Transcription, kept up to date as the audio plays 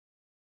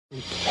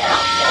Freaking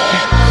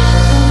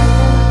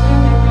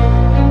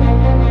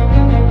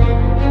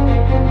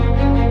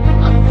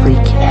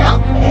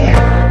out, man.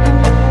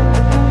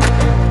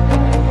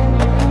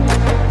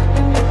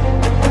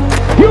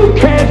 You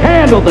can't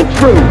handle the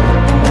truth.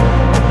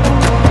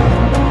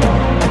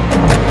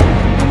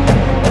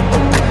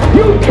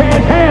 You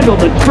can't handle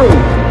the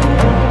truth.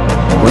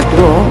 What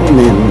do all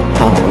men in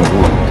power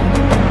want?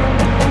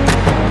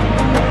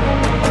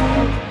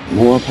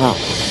 More power.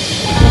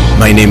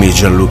 My name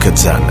is Luca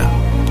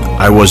Zanna.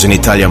 I was an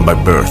Italian by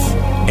birth,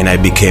 and I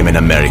became an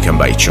American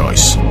by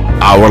choice.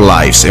 Our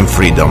lives and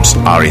freedoms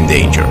are in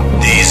danger.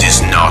 This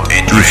is not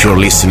a drill. If you're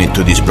listening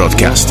to this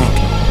broadcasting,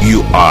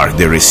 you are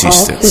the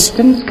resistance. All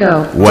systems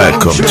go.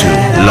 Welcome to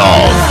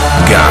Love,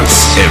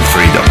 Guns, and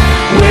Freedom.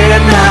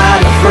 We're not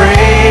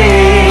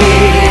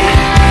afraid.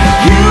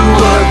 You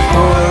work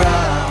for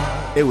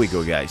us. Here we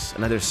go, guys.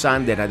 Another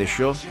Sunday, another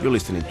show. You're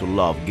listening to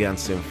Love,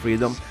 Guns, and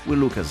Freedom with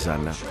Luca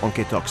Zanna on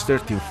K-Talks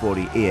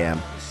 1340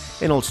 AM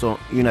and also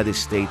United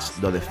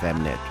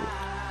States.fm network.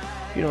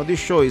 You know,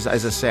 this show is,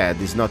 as I said,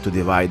 is not to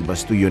divide but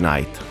to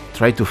unite.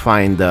 Try to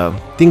find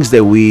things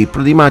that we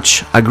pretty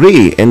much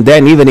agree, and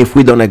then even if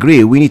we don't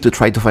agree, we need to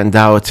try to find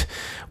out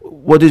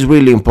what is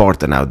really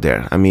important out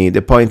there. I mean,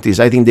 the point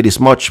is, I think there is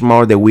much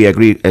more that we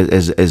agree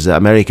as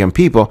American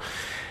people,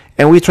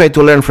 and we try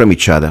to learn from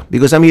each other,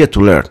 because I'm here to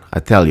learn, I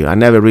tell you. I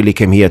never really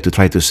came here to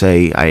try to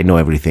say I know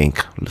everything.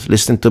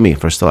 Listen to me,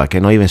 first of all, I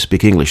cannot even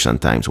speak English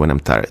sometimes when I'm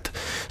tired.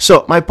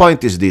 So my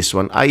point is this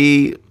one.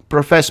 I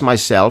profess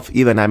myself,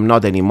 even I'm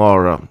not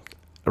anymore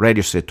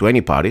registered to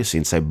any party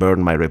since I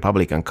burned my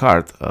Republican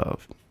card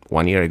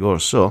 1 year ago or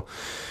so.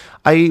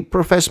 I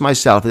profess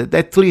myself that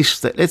at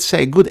least, let's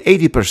say, a good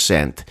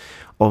 80%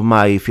 of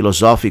my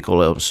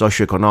philosophical,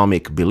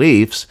 socioeconomic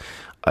beliefs,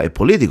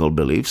 political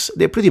beliefs,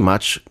 they pretty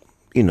much,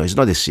 you know, it's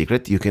not a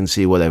secret. You can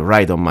see what I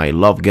write on my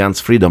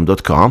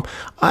lovegunsfreedom.com.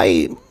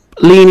 I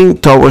leaning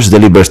towards the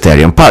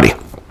Libertarian Party.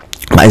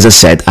 As I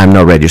said, I'm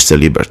not registered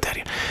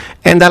Libertarian.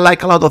 And I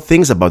like a lot of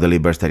things about the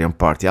Libertarian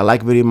Party. I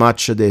like very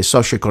much the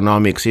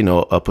socioeconomics, you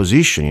know,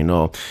 position, you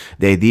know,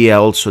 the idea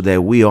also that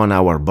we own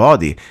our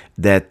body,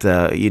 that,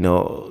 you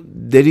know,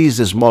 there is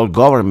a small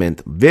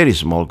government, very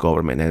small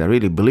government, and I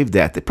really believe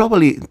that.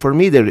 Probably, for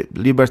me, the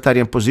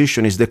Libertarian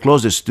position is the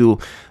closest to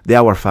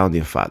our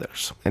founding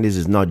fathers. And this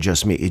is not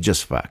just me, it's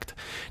just fact.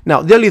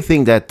 Now, the only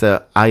thing that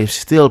I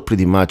still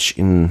pretty much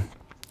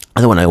I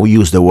don't want to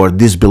use the word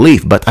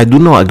disbelief, but I do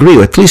not agree,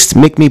 or at least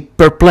make me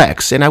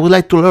perplexed, and I would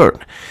like to learn,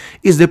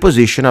 is the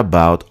position of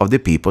the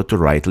people to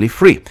rightly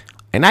free.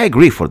 And I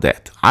agree for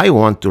that. I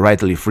want to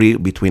rightly free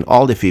between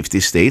all the 50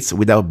 states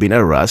without being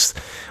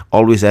arrested,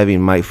 always having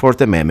my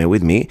Fourth Amendment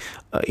with me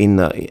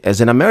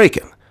as an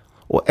American,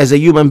 or as a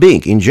human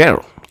being in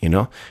general, you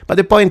know. But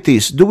the point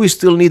is, do we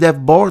still need to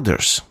have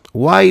borders?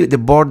 Why the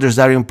borders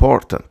are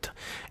important?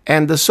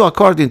 And so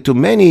according to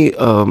many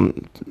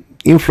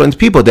influent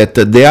people that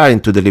they are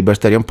into the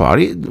Libertarian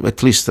Party,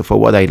 at least for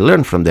what I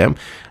learned from them,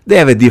 they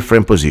have a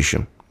different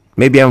position.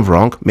 Maybe I'm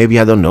wrong, maybe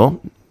I don't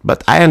know,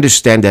 but I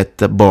understand that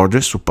the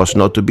borders are supposed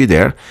not to be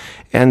there,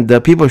 and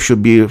people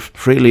should be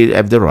freely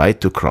have the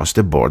right to cross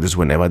the borders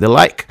whenever they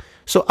like.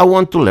 So I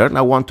want to learn,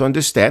 I want to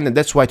understand, and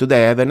that's why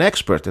today I have an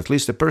expert, at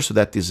least a person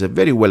that is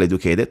very well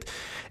educated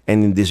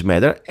and in this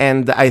matter,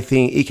 and I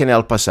think he can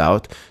help us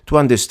out to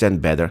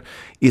understand better.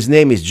 His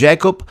name is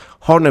Jacob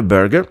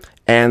Hornberger,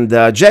 and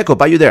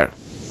Jacob, are you there?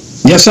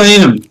 Yes, I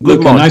am. Good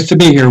morning. Nice to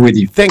be here with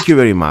you. Thank you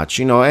very much.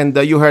 You know, and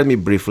you heard me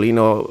briefly. You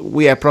know,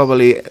 we are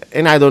probably,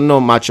 and I don't know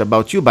much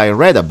about you, but I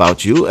read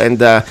about you,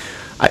 and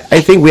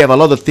I think we have a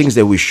lot of things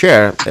that we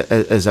share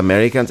as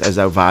Americans, as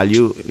our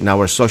value in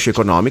our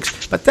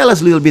socioeconomics. But tell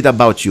us a little bit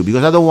about you,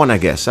 because I don't want to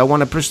guess. I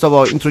want to first of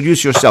all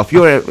introduce yourself.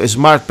 You're a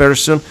smart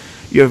person.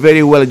 You're a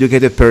very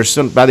well-educated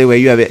person. By the way,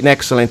 you have an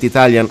excellent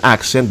Italian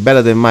accent,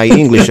 better than my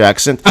English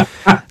accent.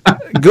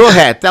 Go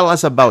ahead. Tell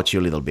us about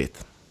you a little bit.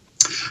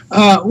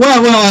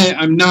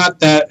 I'm not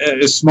that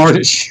as smart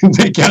as you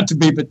make out to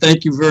be, but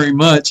thank you very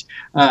much.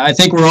 I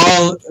think we're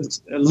all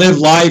live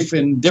life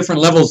in different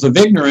levels of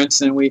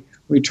ignorance, and we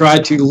try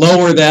to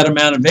lower that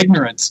amount of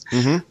ignorance.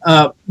 Mm-hmm.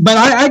 But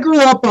I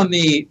grew up on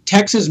the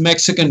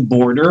Texas-Mexican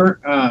border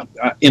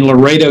in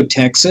Laredo,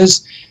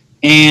 Texas,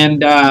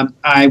 and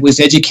I was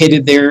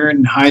educated there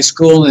in high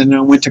school, and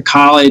I went to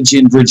college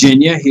in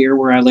Virginia, here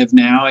where I live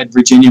now at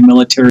Virginia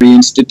Military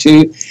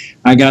Institute.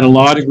 I got a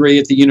law degree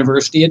at the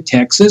University of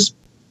Texas,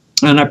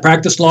 and I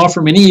practiced law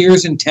for many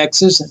years in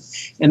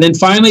Texas, and then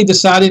finally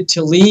decided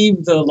to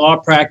leave the law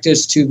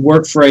practice to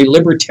work for a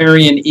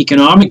Libertarian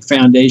Economic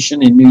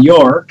Foundation in New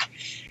York.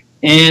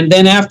 And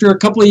then after a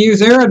couple of years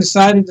there, I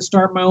decided to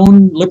start my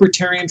own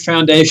Libertarian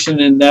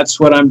Foundation, and that's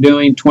what I'm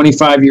doing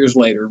 25 years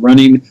later,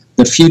 running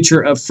the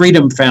Future of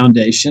Freedom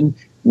Foundation,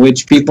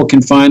 which people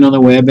can find on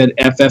the web at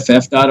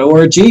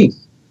fff.org.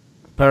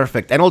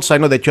 Perfect. And also I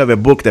know that you have a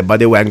book that, by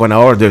the way, I'm going to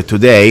order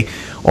today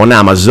on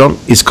Amazon.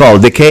 It's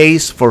called The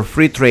Case for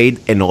Free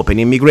Trade and Open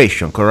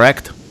Immigration,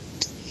 correct?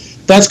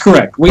 That's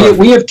correct.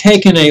 We have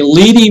taken a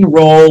leading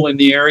role in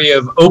the area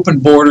of open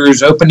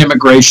borders, open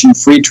immigration,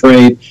 free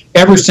trade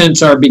ever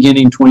since our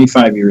beginning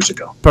 25 years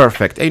ago.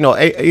 Perfect.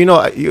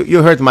 You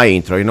heard my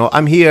intro.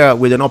 I'm here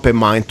with an open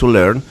mind to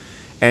learn,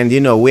 and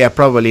we are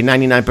probably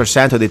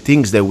 99% of the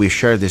things that we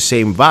share the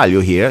same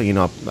value here.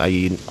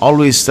 I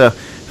always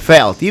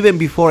felt, even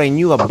before I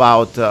knew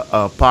about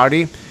a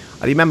party.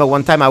 I remember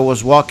one time I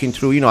was walking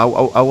through.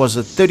 I was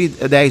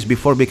 30 days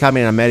before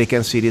becoming an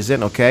American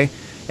citizen. Okay.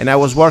 And I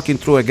was walking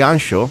through a gun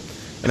show,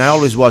 and I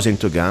always was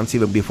into guns.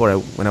 Even before,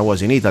 when I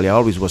was in Italy, I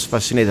always was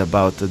fascinated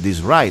about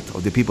this right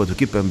of the people to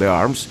keep and bear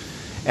arms.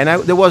 And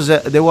there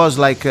was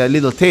like a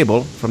little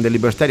table from the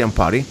Libertarian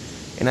Party,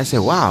 and I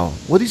said, "Wow,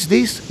 what is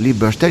this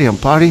Libertarian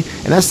Party?"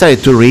 And I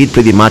started to read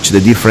pretty much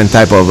the different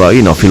type of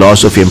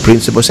philosophy and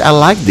principles. I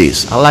like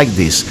this.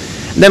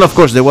 And then, of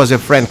course, there was a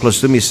friend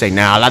close to me saying,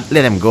 "Nah, let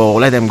them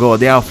go.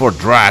 They are for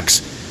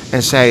drugs,"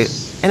 and say.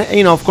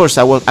 And of course,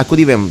 I could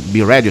even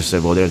be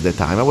registered voter at the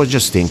time. I was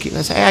just thinking.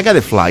 I said, hey, I got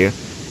a flyer,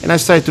 and I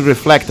started to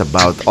reflect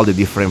about all the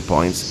different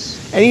points.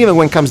 And even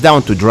when it comes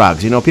down to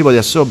drugs, people that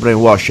are so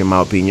brainwashed, in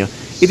my opinion,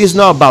 it is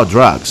not about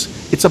drugs.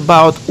 It's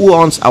about who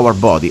owns our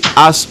body,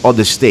 us or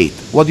the state.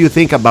 What do you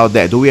think about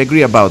that? Do we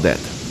agree about that?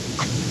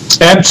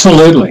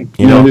 Absolutely.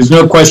 There's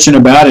no question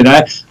about it.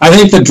 I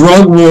think the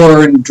drug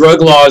war and drug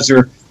laws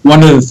are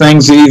one of the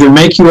things that either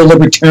make you a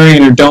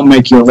libertarian or don't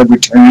make you a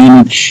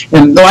libertarian.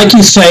 And like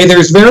you say,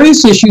 there's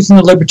various issues in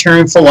the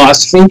libertarian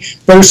philosophy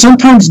that are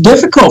sometimes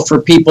difficult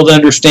for people to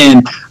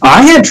understand.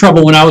 I had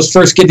trouble when I was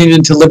first getting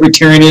into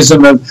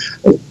libertarianism of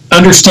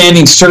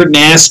understanding certain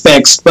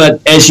aspects, but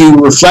as you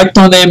reflect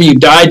on them, you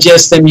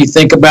digest them, you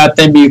think about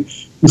them, you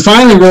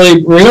finally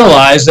really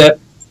realize that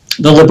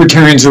the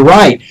libertarians are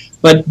right.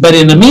 But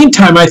in the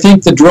meantime, I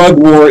think the drug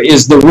war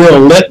is the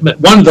real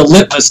one of the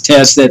litmus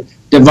tests that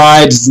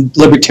divides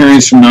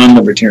libertarians from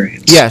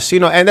non-libertarians. Yes,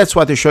 and that's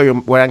what to show you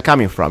where I'm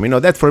coming from.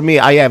 That for me,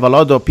 I have a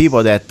lot of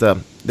people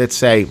that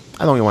say,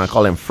 I don't even want to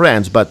call them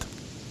friends, but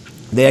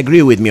they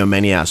agree with me on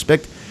many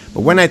aspects.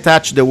 But when I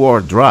touch the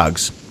word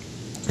drugs,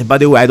 and by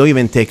the way, I don't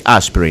even take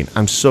aspirin.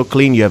 I'm so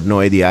clean, you have no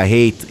idea. I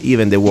hate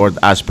even the word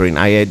aspirin.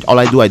 All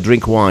I do, I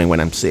drink wine when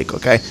I'm sick,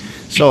 okay?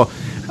 So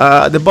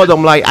the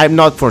bottom line, I'm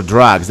not for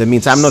drugs. That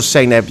means I'm not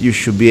saying that you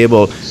should be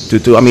able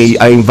to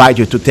I invite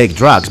you to take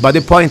drugs. But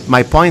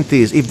my point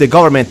is, if the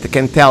government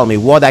can tell me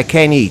what I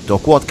can eat, or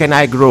what can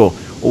I grow,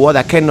 or what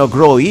I cannot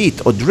grow,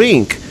 eat, or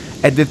drink,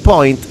 at that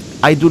point,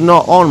 I do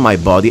not own my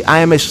body. I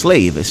am a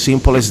slave, as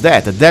simple as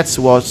that. That's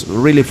what's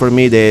really, for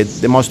me,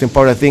 the most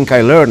important thing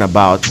I learned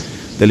about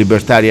the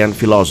libertarian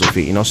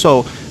philosophy.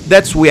 So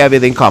that's we have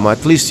it in common.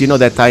 At least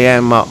that I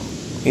am,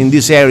 in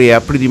this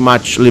area, pretty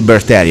much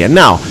libertarian.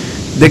 Now,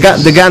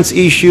 the guns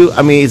issue,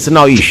 it's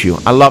no issue.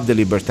 I love the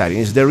libertarian.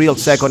 It's the real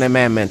Second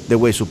Amendment, the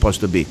way it's supposed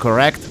to be,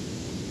 correct?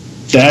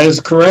 That is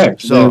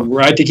correct. So, the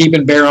right to keep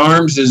and bear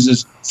arms is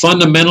as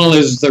fundamental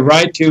as the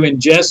right to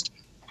ingest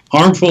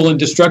harmful and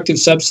destructive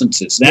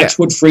substances. That's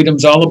what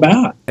freedom's all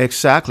about.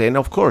 Exactly. And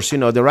of course,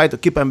 the right to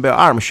keep and bear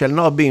arms shall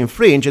not be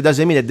infringed. It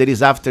doesn't mean that there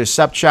is after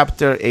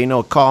subchapter,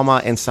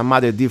 comma, and some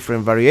other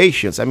different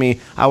variations.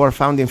 Our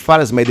founding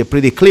fathers made it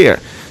pretty clear.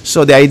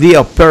 So the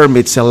idea of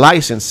permits and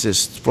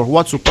licenses for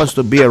what's supposed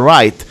to be a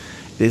right,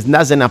 it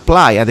doesn't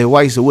apply.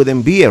 Otherwise, it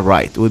wouldn't be a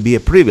right. It would be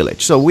a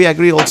privilege. So we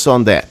agree also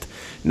on that.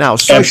 Now,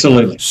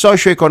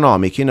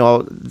 socioeconomic,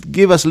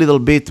 give us a little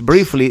bit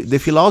briefly the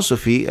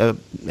philosophy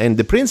and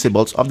the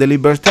principles of the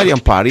Libertarian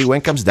Party when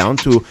it comes down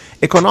to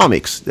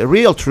economics, the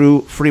real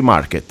true free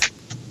market.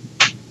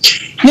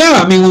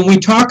 Yeah, when we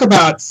talk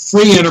about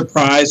free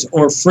enterprise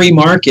or free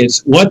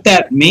markets, what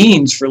that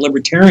means for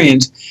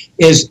libertarians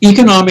is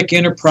economic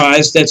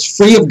enterprise that's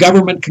free of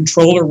government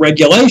control or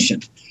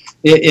regulation.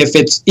 If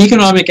it's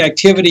economic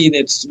activity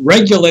that's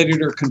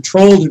regulated or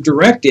controlled or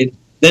directed,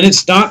 then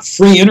it's not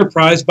free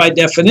enterprise by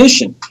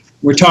definition.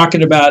 We're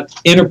talking about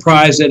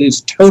enterprise that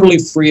is totally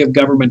free of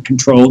government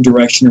control,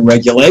 direction, and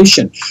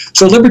regulation.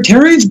 So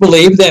libertarians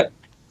believe that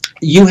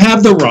you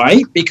have the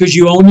right, because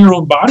you own your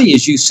own body,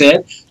 as you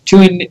said, to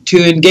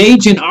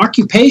engage in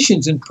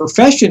occupations and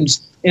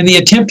professions in the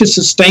attempt to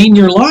sustain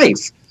your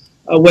life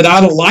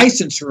without a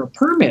license or a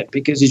permit.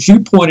 Because as you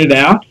pointed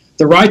out,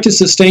 the right to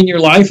sustain your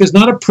life is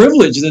not a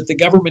privilege that the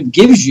government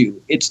gives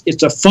you.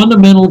 It's a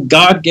fundamental,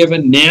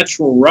 God-given,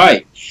 natural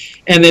right.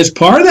 And as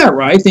part of that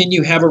right, then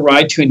you have a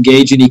right to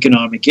engage in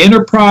economic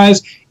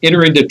enterprise,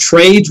 enter into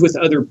trades with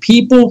other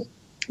people,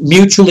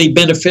 mutually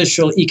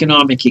beneficial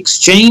economic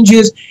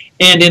exchanges,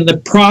 and in the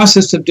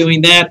process of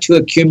doing that, to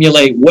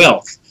accumulate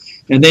wealth.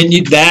 And then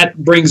that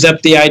brings up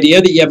the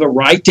idea that you have a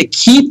right to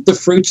keep the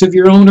fruits of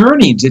your own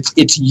earnings.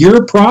 It's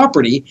your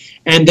property,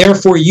 and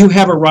therefore you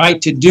have a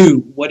right to do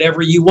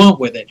whatever you want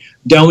with it.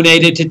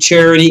 Donate it to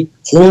charity,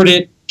 hoard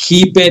it,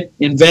 keep it,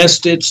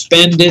 invest it,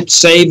 spend it,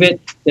 save it.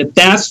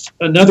 That's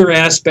another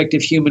aspect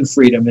of human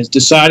freedom, is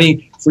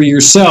deciding for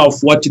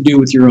yourself what to do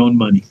with your own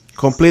money.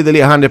 Completely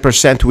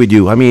 100% with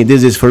you.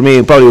 This is for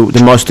me probably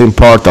the most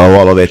important of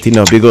all of it,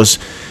 because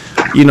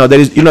there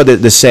is,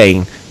 the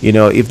saying, You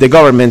know, if the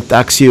government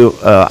tax you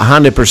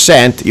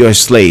 100%, you're a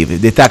slave.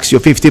 If they tax you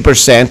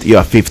 50%,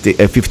 you're a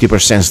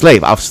 50%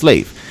 slave, half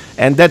slave.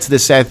 And that's the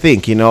sad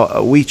thing, you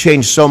know, we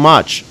changed so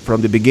much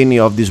from the beginning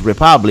of this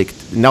republic.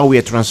 Now we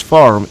are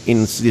transformed in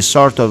this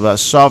sort of a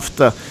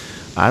soft,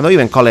 I don't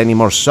even call it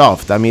anymore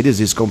soft. I mean, this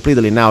is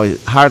completely now a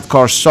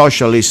hardcore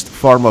socialist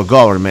form of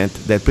government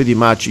that pretty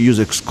much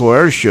uses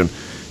coercion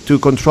to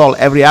control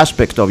every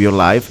aspect of your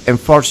life and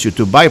force you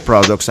to buy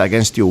products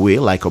against your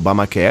will, like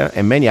Obamacare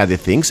and many other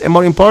things, and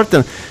more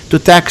important, to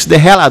tax the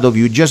hell out of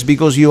you just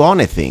because you own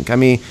a thing. I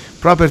mean,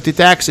 property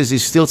taxes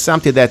is still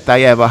something that I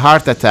have a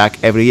heart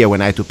attack every year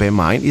when I have to pay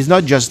mine. It's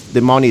not just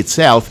the money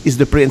itself, it's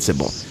the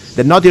principle.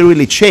 That nothing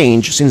really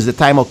changed since the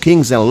time of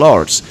kings and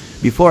lords.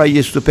 Before I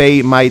used to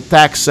pay my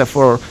tax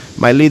for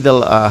my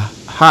little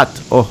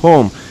hut or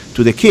home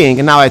to the king,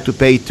 and now I have to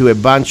pay to a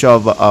bunch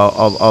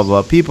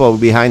of people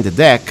behind the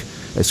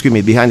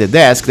behind the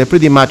desk, that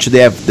pretty much they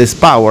have this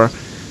power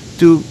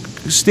to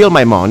steal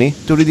my money,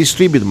 to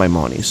redistribute my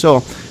money.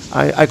 So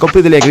I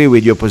completely agree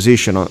with your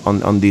position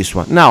on this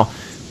one. Now,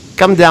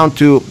 come down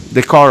to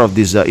the core of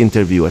this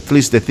interview, at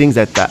least the things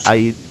that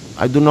I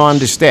do not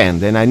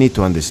understand and I need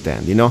to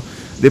understand, you know.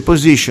 The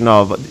position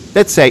of,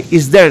 let's say,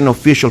 is there an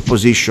official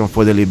position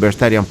for the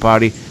Libertarian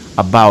Party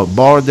about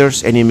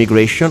borders and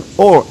immigration,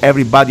 or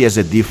everybody has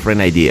a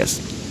different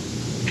ideas?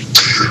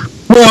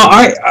 Well,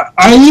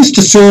 I used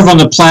to serve on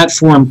the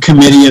platform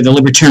committee of the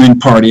Libertarian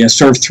Party. I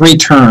served 3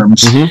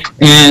 terms.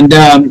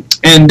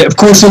 And of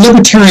course, the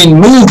Libertarian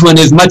movement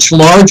is much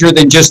larger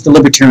than just the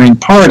Libertarian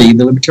Party.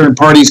 The Libertarian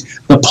Party is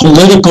the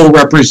political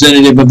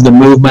representative of the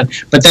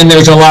movement, but then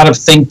there's a lot of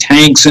think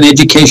tanks and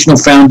educational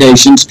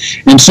foundations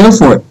and so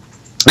forth.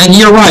 And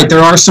you're right, there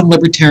are some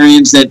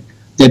libertarians that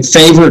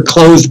favor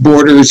closed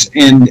borders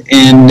and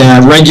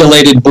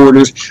regulated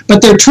borders,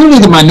 but they're truly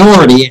the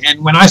minority.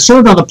 And when I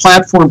served on the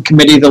platform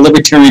committee of the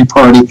Libertarian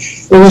Party,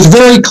 it was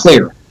very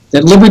clear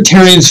that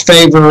libertarians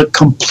favor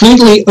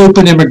completely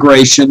open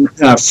immigration,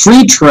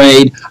 free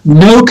trade,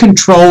 no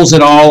controls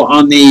at all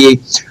on the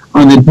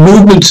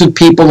movements of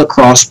people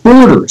across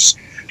borders.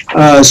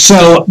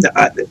 So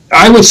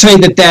I would say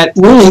that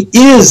really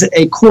is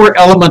a core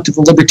element of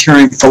the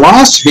libertarian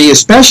philosophy,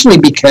 especially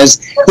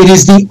because it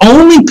is the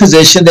only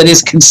position that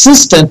is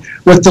consistent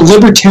with the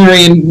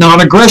libertarian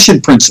non-aggression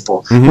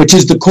principle, which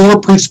is the core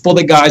principle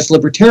that guides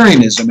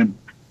libertarianism. And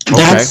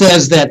that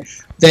says that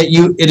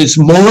it is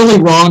morally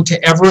wrong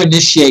to ever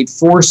initiate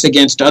force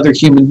against other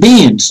human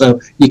beings. So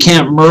you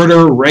can't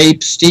murder,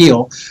 rape,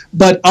 steal.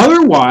 But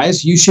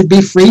otherwise, you should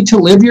be free to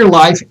live your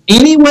life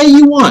any way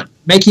you want,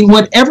 making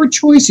whatever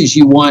choices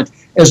you want,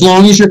 as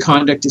long as your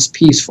conduct is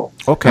peaceful.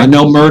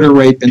 No murder,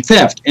 rape, and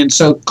theft. And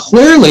so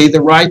clearly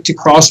the right to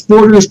cross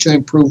borders, to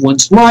improve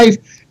one's life,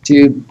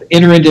 to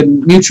enter into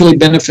mutually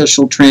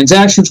beneficial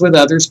transactions with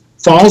others,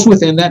 falls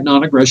within that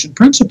non-aggression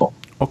principle.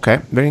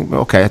 Okay,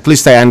 at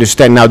least I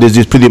understand now. This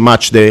is pretty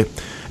much the,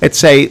 let's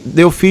say,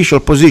 the official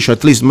position.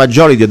 At least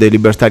majority of the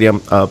libertarian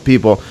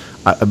people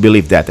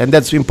believe that, and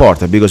that's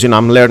important because, you know,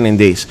 I'm learning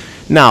this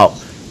now.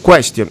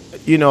 Question,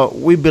 you know,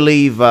 we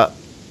believe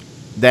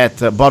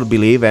that both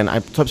believe, and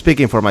I'm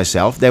speaking for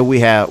myself, that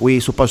we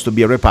supposed to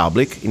be a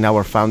republic in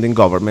our founding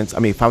governments. I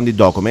mean, founding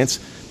documents,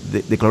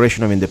 the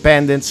Declaration of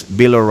Independence,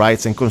 Bill of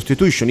Rights, and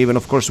Constitution. Even,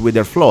 of course, with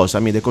their flaws. I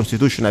mean, the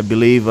Constitution, I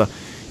believe.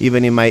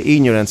 Even in my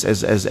ignorance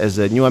as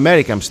a new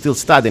American, I'm still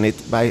studying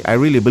it, but I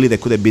really believe it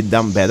could have been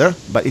done better,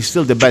 but it's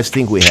still the best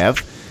thing we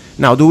have.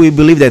 Now, do we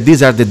believe that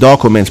these are the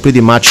documents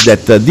pretty much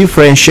that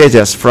differentiate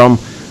us from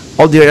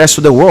all the rest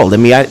of the world? I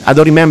mean, I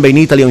don't remember in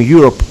Italy or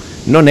Europe,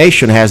 no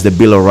nation has the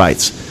Bill of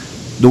Rights.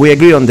 Do we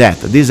agree on that?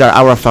 These are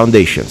our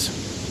foundations.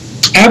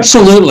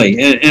 Absolutely,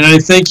 and I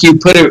think you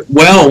put it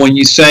well when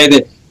you say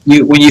that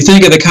when you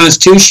think of the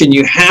Constitution,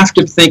 you have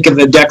to think of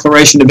the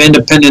Declaration of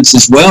Independence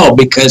as well,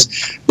 because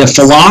the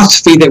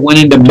philosophy that went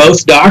into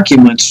both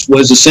documents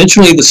was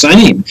essentially the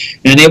same,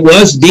 and it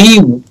was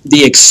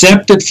the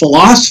accepted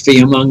philosophy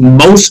among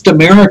most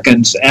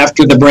Americans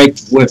after the break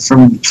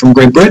from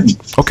Great Britain.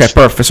 Okay,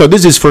 perfect. So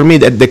this is for me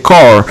the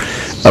core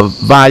of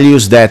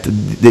values that,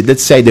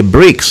 let's say, the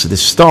bricks, the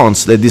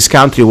stones that this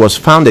country was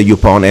founded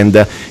upon, and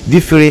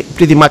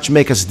pretty much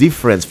make us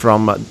different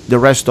from the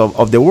rest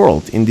of the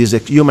world in this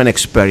human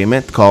experiment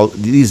called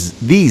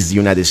these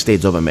United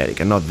States of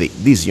America, not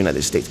these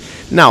United States.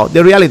 Now,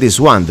 the reality is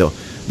one, though.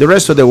 The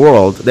rest of the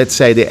world, let's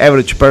say the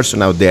average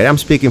person out there, I'm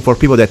speaking for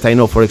people that I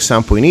know, for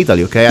example, in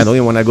Italy, okay? I don't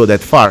even want to go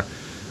that far.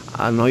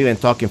 I'm not even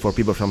talking for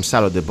people from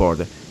south of the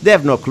border. They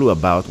have no clue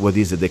about what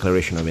is the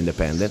Declaration of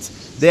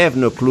Independence. They have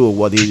no clue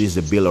what is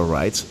the Bill of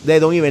Rights. They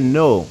don't even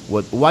know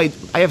why.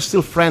 I have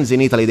still friends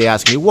in Italy, they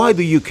ask me, why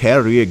do you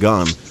carry a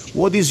gun?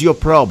 What is your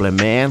problem,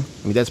 man?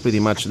 I mean, that's pretty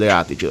much their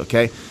attitude,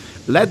 okay?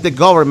 Let the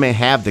government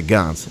have the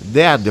guns.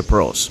 They are the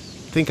pros.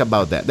 Think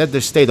about that. That's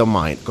their state of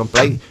mind.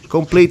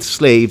 Complete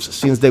slaves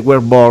since they were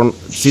born,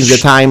 since the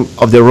time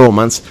of the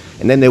Romans,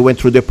 and then they went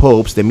through the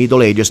popes, the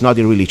Middle Ages,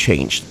 nothing really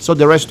changed. So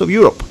the rest of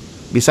Europe,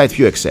 besides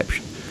few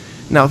exceptions.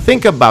 Now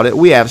think about it.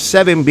 We have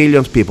 7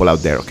 billion people out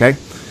there, okay?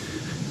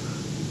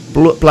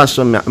 Plus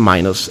or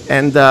minus.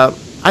 And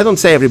I don't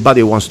say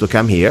everybody wants to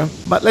come here,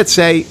 but let's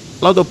say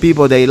a lot of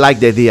people, they like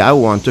the idea, I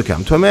want to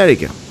come to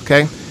America,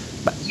 okay?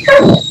 But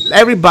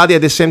everybody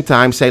at the same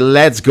time say,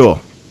 let's go.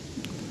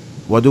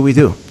 What do we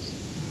do?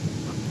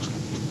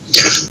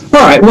 All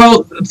right.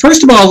 Well,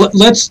 first of all,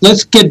 let's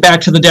get back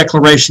to the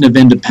Declaration of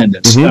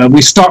Independence.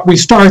 We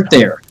start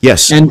there.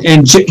 Yes.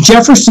 And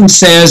Jefferson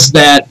says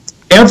that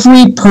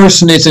every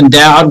person is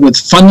endowed with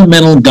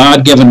fundamental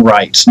God-given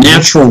rights,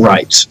 natural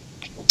rights.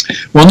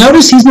 Well,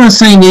 notice he's not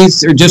saying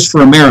these are just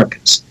for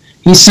Americans.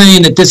 He's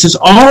saying that this is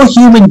all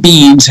human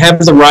beings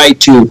have the right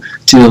to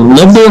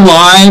live their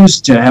lives,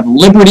 to have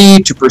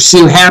liberty, to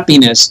pursue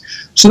happiness.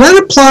 So that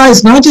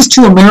applies not just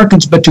to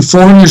Americans, but to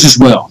foreigners as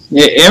well.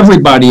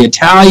 Everybody,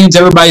 Italians,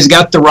 everybody's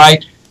got the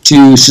right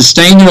to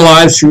sustain their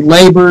lives through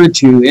labor,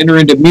 to enter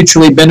into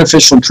mutually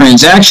beneficial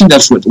transactions.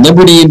 That's what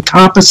liberty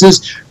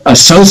encompasses.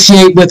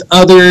 Associate with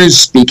others,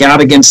 speak out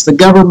against the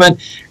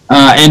government,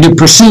 and to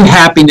pursue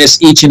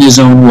happiness each in his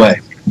own way.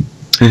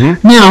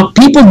 Now,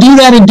 people do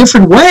that in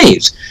different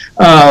ways.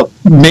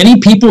 Many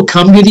people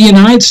come to the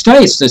United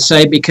States to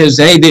say because,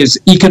 hey, there's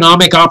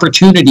economic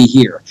opportunity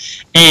here,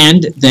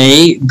 and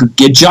they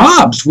get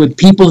jobs with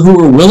people who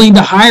are willing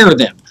to hire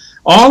them.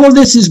 All of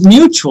this is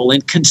mutual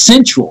and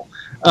consensual.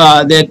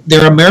 That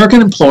there are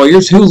American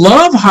employers who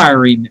love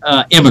hiring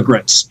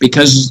immigrants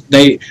because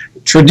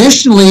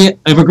traditionally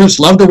immigrants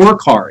love to work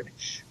hard.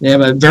 They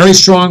have a very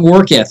strong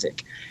work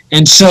ethic.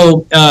 And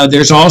so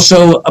there's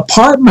also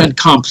apartment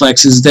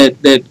complexes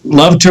that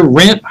love to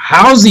rent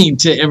housing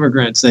to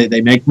immigrants. They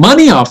make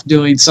money off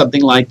doing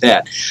something like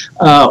that.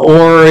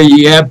 Or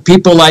you have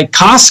people like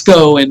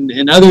Costco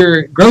and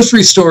other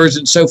grocery stores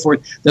and so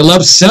forth that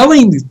love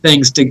selling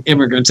things to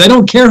immigrants. They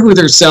don't care who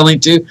they're selling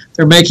to.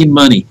 They're making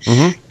money.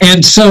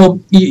 And so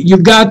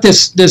you've got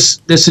this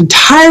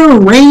entire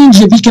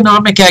range of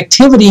economic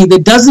activity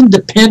that doesn't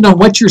depend on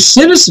what your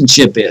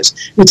citizenship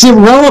is. It's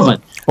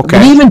irrelevant. Okay.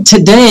 But even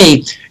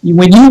today,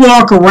 when you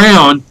walk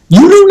around,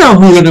 you don't know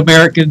who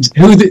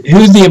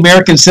the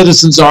American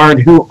citizens are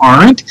and who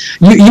aren't.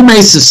 You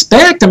may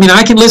suspect. I mean,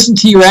 I can listen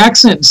to your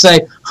accent and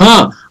say,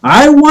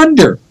 I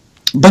wonder.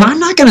 But I'm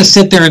not going to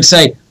sit there and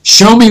say,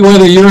 show me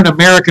whether you're an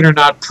American or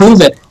not,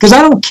 prove it, because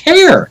I don't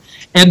care.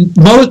 And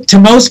to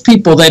most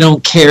people, they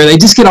don't care. They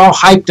just get all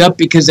hyped up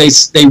because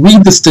they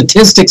read the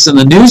statistics in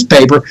the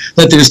newspaper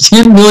that there's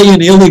 10 million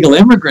illegal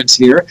immigrants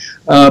here.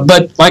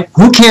 But,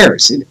 who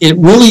cares? It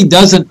really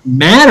doesn't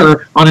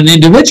matter on an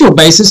individual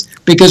basis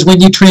because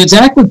when you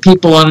transact with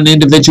people on an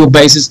individual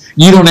basis,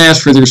 you don't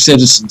ask for their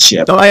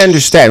citizenship. No, I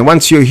understand.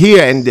 Once you're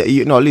here, and,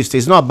 at least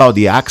it's not about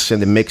the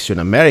accent that makes you an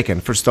American.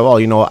 First of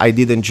all, I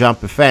didn't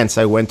jump a fence.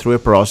 I went through a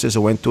process. I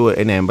went to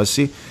an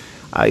embassy.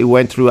 I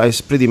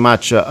pretty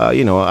much,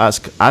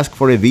 asked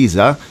for a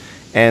visa,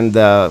 and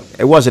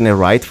it wasn't a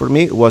right for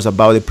me. It was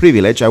about a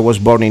privilege. I was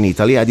born in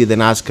Italy. I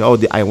didn't ask,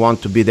 I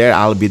want to be there,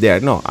 I'll be there.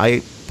 No,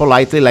 I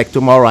politely, like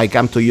tomorrow, I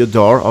come to your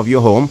door of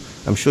your home.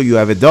 I'm sure you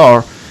have a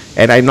door,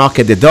 and I knock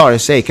at the door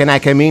and say, can I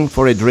come in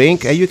for a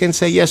drink? And you can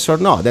say yes or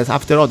no.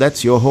 After all,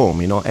 that's your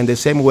home, And the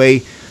same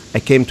way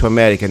I came to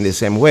America in the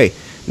same way.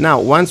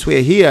 Now, once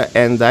we're here,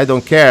 and I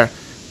don't care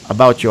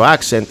about your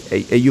accent,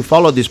 you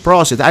follow this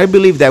process. I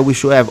believe that we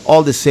should have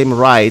all the same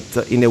right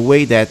in a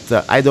way that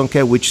I don't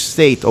care which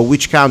state or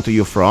which country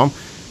you're from,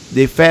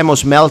 the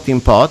famous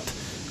melting pot,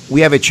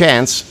 we have a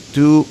chance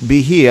to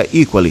be here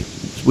equally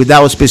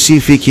without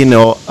specific,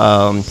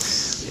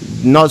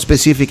 not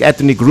specific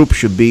ethnic group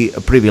should be a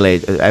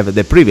privilege, have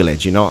the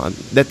privilege,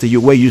 that the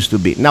way used to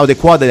be. Now the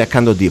quota are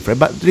kind of different,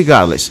 but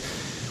regardless,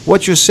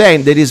 what you're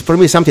saying, that is for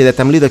me something that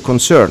I'm a little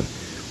concerned.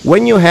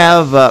 When you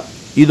have,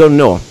 you don't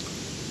know,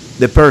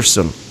 the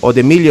person or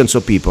the millions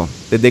of people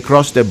that they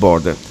cross the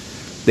border,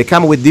 they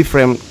come with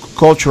different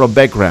cultural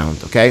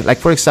background, okay? Like,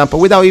 for example,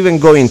 without even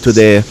going to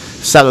the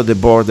side of the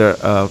border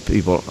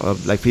people,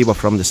 like people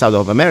from the south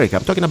of America,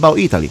 I'm talking about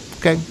Italy,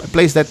 okay? A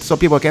place that so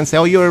people can say,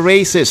 oh, you're a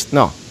racist.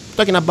 No, I'm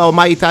talking about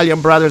my Italian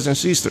brothers and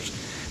sisters.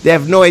 They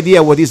have no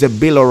idea what is a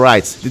Bill of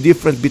Rights, the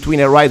difference between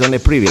a right and a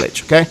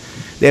privilege, okay?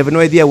 They have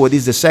no idea what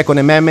is the Second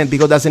Amendment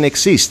because it doesn't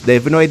exist. They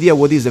have no idea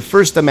what is the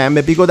First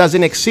Amendment because it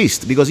doesn't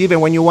exist. Because even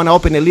when you want to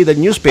open a little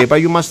newspaper,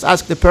 you must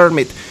ask the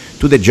permit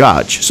to the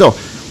judge. So,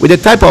 with the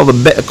type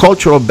of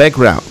cultural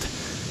background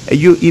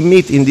you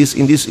meet in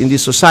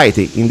this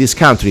society, in this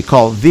country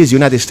called this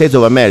United States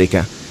of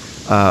America,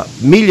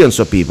 millions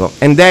of people,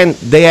 and then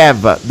they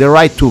have the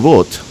right to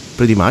vote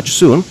pretty much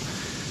soon.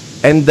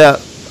 And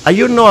are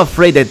you not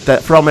afraid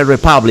that from a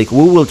republic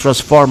we will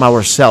transform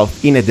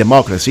ourselves in a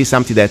democracy,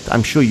 something that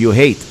I'm sure you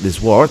hate this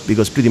word,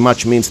 because pretty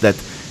much means that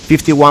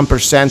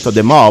 51% of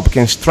the mob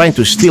can try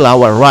to steal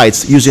our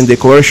rights using the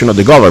coercion of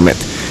the government.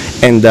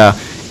 And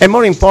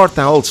more important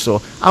also,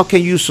 how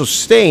can you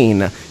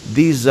sustain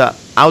this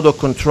out of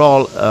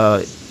control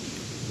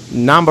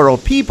number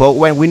of people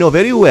when we know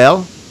very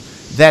well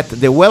that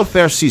the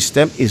welfare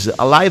system is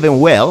alive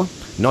and well,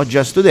 not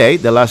just today,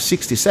 the last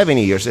 60,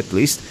 70 years at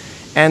least,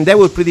 and that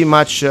will pretty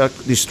much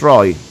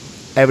destroy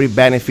every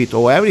benefit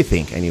or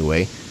everything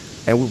anyway,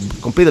 and will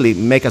completely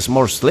make us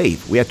more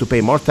slave. We have to pay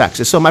more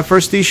taxes. So my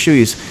first issue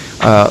is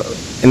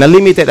and a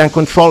limited and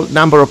controlled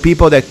number of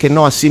people that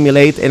cannot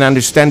assimilate and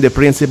understand the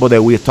principle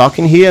that we're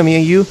talking here, me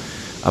and you,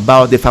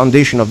 about the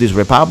foundation of this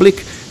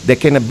republic, that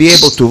can be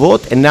able to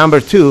vote. And number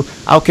two,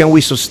 how can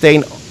we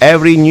sustain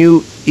every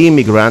new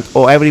immigrant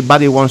or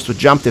everybody who wants to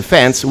jump the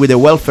fence with the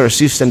welfare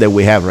system that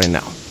we have right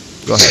now?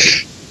 Go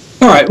ahead.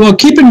 All right. Well,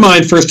 keep in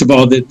mind, first of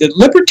all, that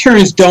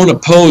libertarians don't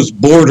oppose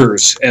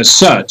borders as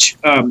such.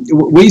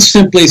 We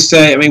simply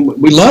say, I mean,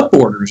 we love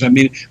borders. I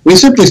mean, we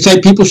simply say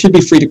people should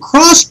be free to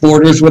cross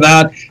borders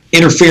without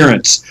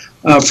interference.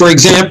 For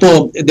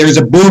example, there's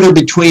a border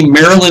between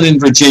Maryland and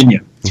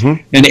Virginia.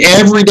 Mm-hmm. And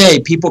every day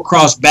people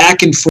cross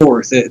back and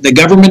forth. The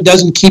government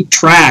doesn't keep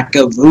track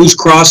of who's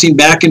crossing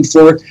back and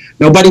forth.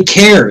 Nobody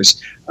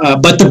cares.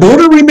 But the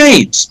border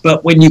remains.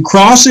 But when you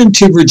cross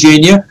into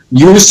Virginia,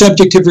 you're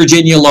subject to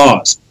Virginia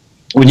laws.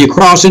 When you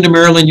cross into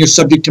Maryland, you're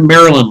subject to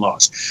Maryland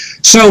laws.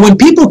 So when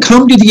people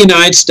come to the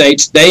United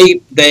States,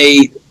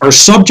 they are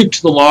subject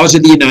to the laws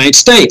of the United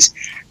States.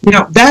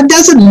 Now, that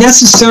doesn't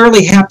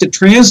necessarily have to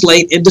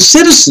translate into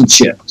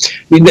citizenship.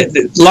 I mean,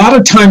 a lot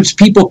of times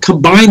people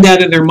combine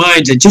that in their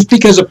minds, that just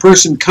because a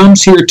person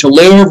comes here to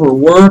live or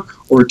work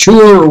or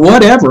tour or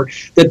whatever,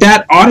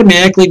 that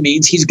automatically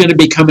means he's going to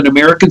become an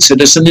American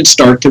citizen and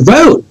start to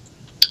vote.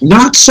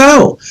 Not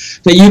so.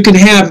 That you can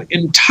have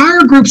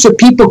entire groups of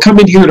people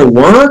coming here to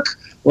work,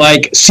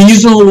 like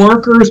seasonal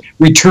workers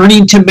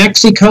returning to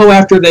Mexico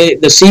after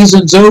the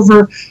season's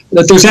over,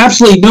 that there's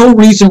absolutely no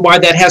reason why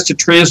that has to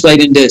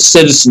translate into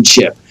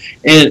citizenship.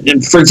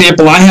 And for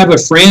example, I have a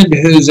friend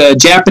who's a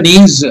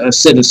Japanese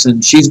citizen.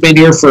 She's been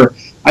here for,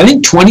 I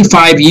think,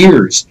 25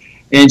 years.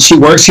 And she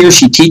works here.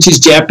 She teaches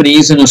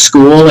Japanese in a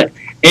school.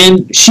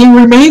 And she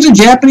remains a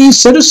Japanese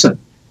citizen.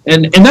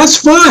 And that's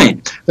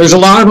fine. There's a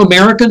lot of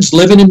Americans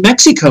living in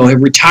Mexico,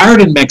 have retired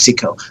in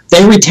Mexico.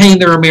 They retain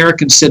their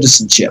American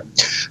citizenship.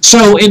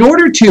 So in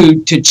order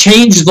to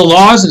change the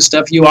laws and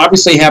stuff, you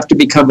obviously have to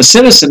become a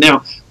citizen.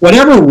 Now,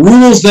 whatever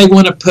rules they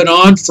want to put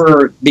on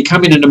for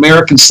becoming an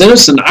American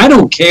citizen, I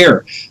don't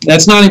care.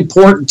 That's not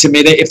important to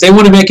me. If they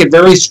want to make it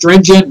very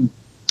stringent,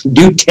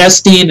 do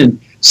testing and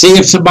see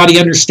if somebody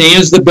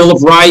understands the Bill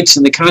of Rights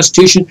and the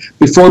Constitution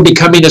before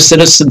becoming a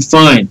citizen,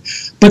 fine.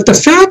 But the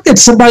fact that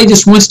somebody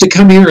just wants to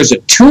come here as a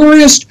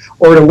tourist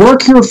or to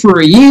work here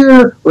for a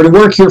year or to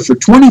work here for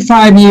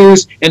 25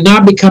 years and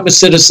not become a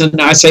citizen,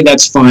 I say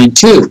that's fine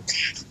too.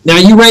 Now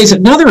you raise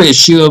another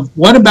issue of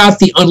what about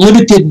the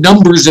unlimited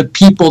numbers of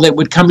people that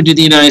would come into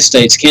the United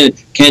States? Can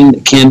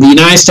the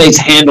United States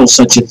handle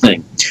such a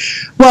thing?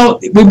 Well,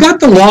 we've got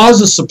the laws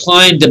of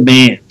supply and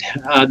demand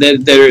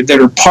that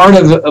are part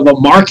of a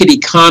market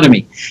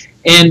economy.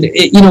 And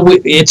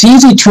it's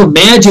easy to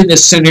imagine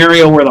this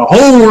scenario where the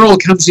whole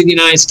world comes to the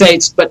United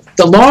States, but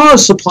the law of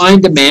supply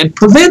and demand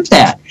prevent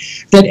that.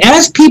 That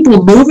as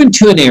people move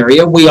into an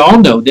area, we all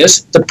know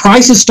this, the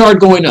prices start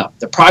going up.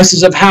 The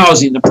prices of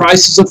housing, the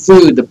prices of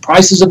food, the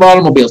prices of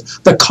automobiles,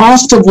 the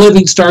cost of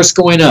living starts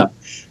going up.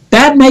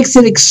 That makes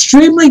it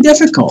extremely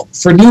difficult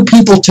for new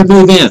people to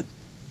move in.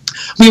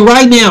 I mean,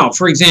 right now,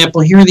 for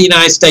example, here in the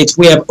United States,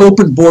 we have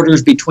open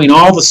borders between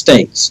all the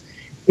states.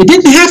 It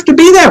didn't have to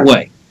be that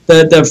way.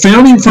 The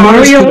founding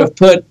fathers could have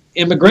put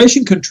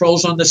immigration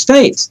controls on the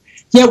states.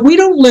 Yet we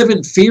don't live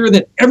in fear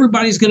that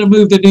everybody's going to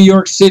move to New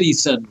York City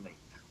suddenly,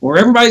 or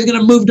everybody's going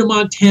to move to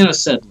Montana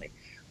suddenly.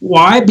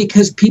 Why?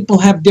 Because people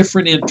have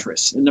different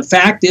interests. And the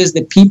fact is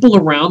that people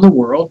around the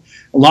world,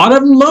 a lot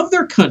of them love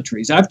their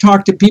countries. I've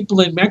talked to people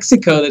in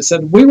Mexico that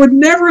said, we would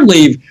never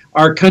leave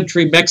our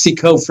country,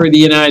 Mexico, for the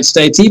United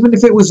States, even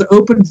if it was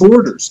open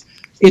borders.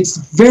 It's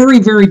very,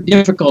 very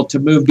difficult to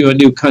move to a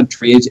new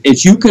country.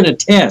 As you can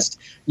attest,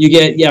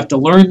 you have to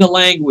learn the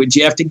language,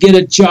 you have to get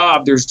a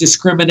job, there's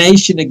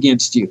discrimination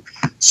against you.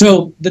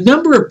 So the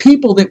number of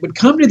people that would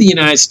come to the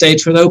United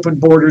States with open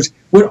borders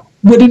would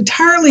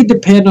entirely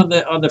depend on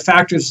the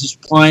factors of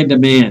supply and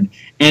demand.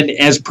 And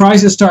as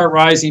prices start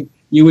rising,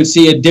 you would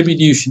see a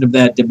diminution of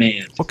that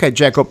demand. Okay,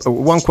 Jacob,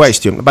 one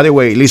question. By the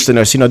way,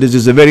 listeners, this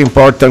is a very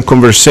important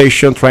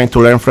conversation, trying to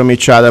learn from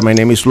each other. My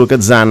name is Luca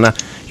Zanna.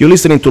 You're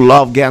listening to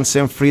Love, Guns,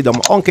 and Freedom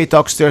on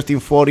K-Talks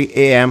 1340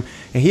 AM.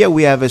 And here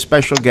we have a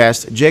special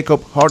guest, Jacob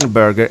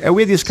Hornberger, and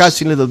we're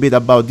discussing a little bit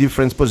about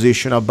different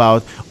positions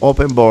about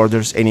open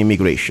borders and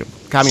immigration.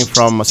 Coming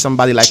from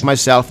somebody like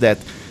myself that,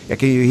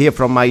 you hear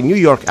from my New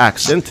York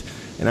accent,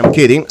 and I'm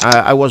kidding,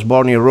 I was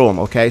born in Rome,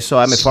 okay, so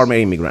I'm a former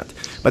immigrant.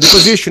 But the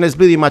position is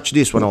pretty much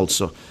this one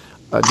also.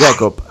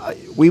 Jacob,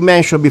 we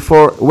mentioned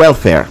before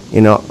welfare. Me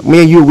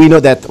and you, we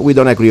know that we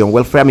don't agree on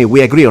welfare. I mean,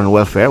 we agree on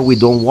welfare. We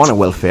don't want a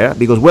welfare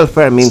because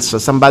welfare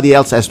means somebody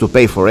else has to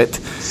pay for it.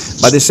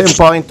 But at the same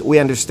point, we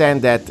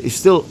understand that it's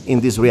still in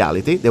this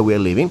reality that we are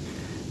living.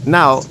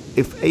 Now,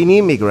 if an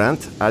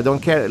immigrant, I don't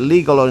care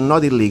legal or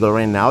not illegal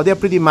right now, they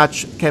pretty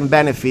much can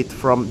benefit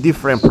from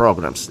different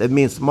programs. That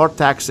means more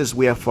taxes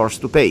we are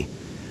forced to pay.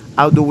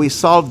 How do we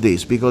solve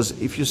this? Because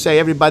if you say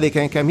everybody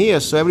can come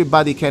here, so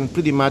everybody can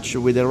pretty much,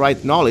 with the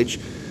right knowledge,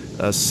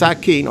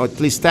 suck in, or at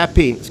least tap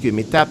in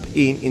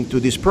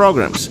into these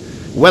programs.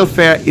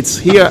 Welfare, it's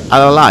here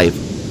alive.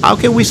 How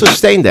can we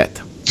sustain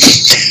that?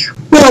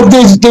 Well,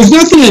 there's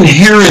nothing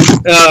inherent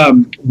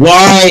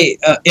why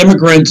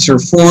immigrants or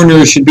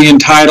foreigners should be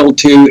entitled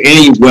to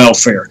any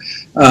welfare.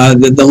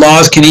 The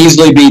laws can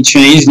easily be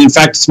changed. In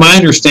fact, it's my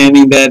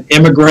understanding that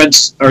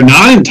immigrants are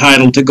not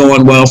entitled to go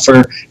on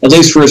welfare, at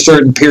least for a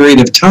certain period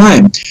of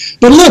time.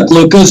 But look,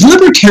 Luca, as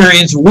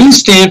libertarians, we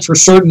stand for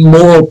certain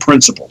moral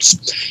principles.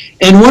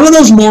 And one of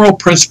those moral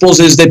principles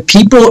is that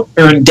people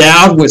are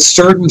endowed with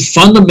certain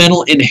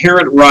fundamental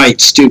inherent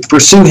rights to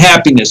pursue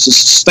happiness, to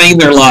sustain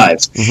their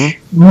lives.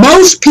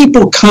 Most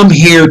people come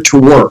here to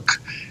work.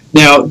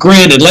 Now,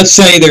 granted, let's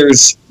say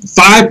there's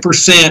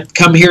 5%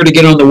 come here to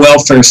get on the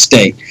welfare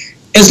state.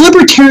 As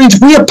libertarians,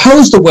 we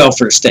oppose the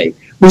welfare state.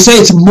 We say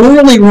it's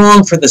morally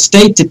wrong for the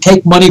state to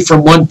take money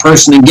from one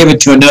person and give it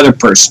to another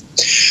person.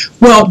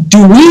 Well,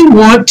 do we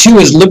want to,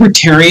 as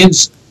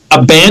libertarians,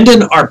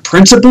 abandon our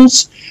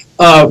principles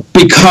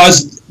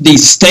because the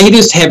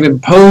statists have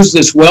imposed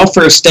this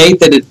welfare state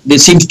that it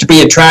seems to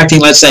be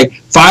attracting, let's say,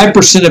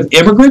 5% of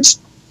immigrants?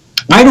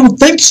 I don't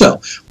think so.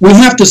 We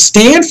have to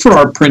stand for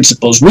our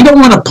principles. We don't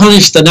want to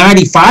punish the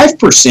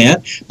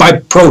 95% by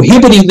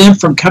prohibiting them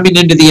from coming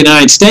into the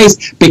United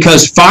States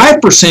because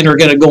 5% are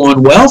going to go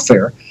on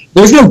welfare.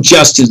 There's no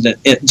justice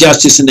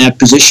in that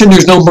position.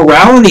 There's no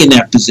morality in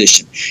that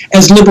position.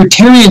 As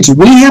libertarians,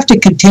 we have to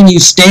continue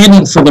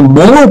standing for the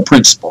moral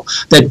principle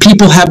that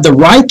people have the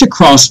right to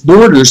cross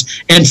borders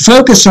and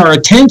focus our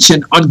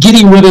attention on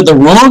getting rid of the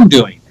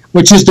wrongdoing,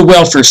 which is the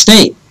welfare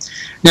state.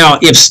 Now,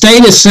 if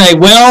statists say,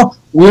 well,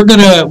 we're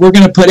gonna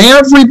put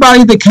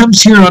everybody that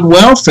comes here on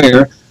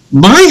welfare,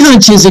 my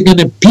hunch is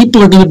that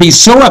people are going to be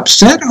so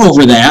upset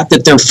over that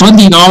they're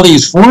funding all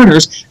these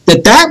foreigners,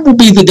 that will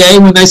be the day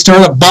when they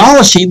start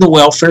abolishing the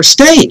welfare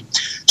state.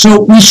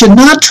 So we should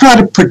not try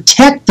to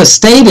protect the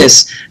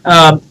statists,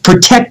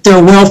 protect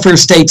their welfare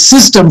state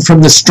system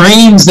from the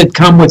strains that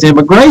come with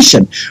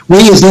immigration.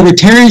 We as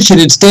libertarians should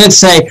instead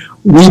say,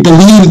 we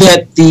believe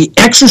that the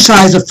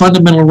exercise of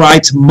fundamental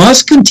rights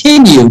must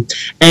continue,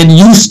 and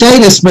you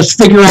statists must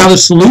figure out a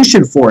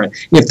solution for it.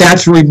 If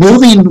that's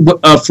removing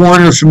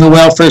foreigners from the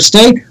welfare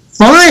state,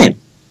 fine.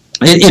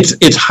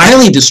 It's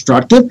highly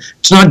destructive.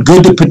 It's not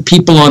good to put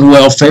people on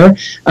welfare,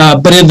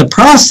 but in the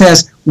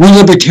process, we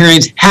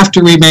libertarians have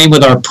to remain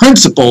with our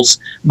principles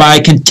by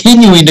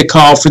continuing to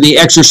call for the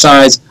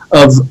exercise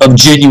of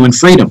genuine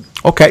freedom.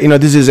 Okay,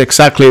 this is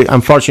exactly,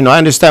 unfortunate. I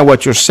understand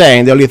what you're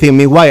saying. The only thing,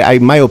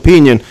 my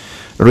opinion,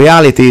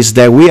 reality is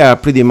that we are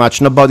pretty much,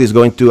 nobody's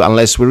going to,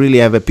 unless we really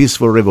have a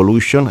peaceful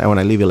revolution, I want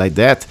to leave it like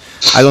that.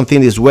 I don't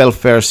think this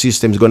welfare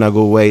system is going to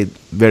go away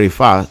very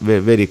fast,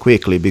 very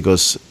quickly,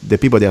 because the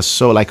people, they are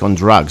so like on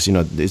drugs,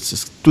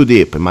 it's too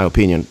deep, in my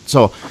opinion.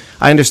 So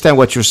I understand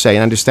what you're saying,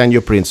 I understand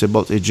your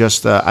principles. It's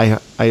just, I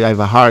have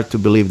a heart to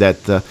believe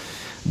that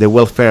the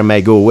welfare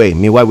may go away.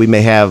 Meanwhile, we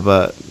may have,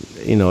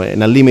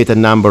 an unlimited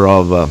number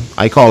of,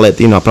 I call it,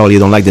 probably you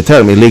don't like the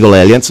term, illegal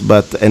aliens,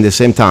 but at the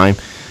same time,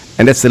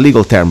 and that's the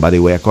legal term, by the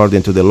way,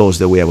 according to the laws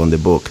that we have on the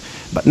book.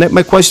 But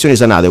my question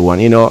is another one.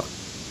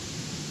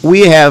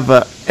 We have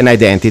an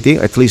identity,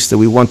 at least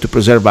we want to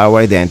preserve our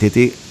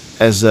identity,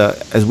 as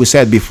we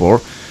said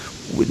before,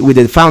 with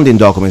the founding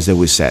documents that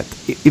we set.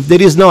 If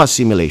there is no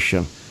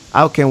assimilation,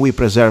 how can we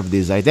preserve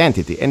this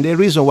identity? And the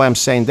reason why I'm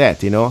saying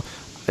that,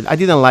 I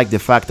didn't like the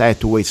fact I had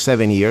to wait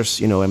 7 years,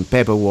 and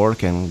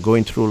paperwork and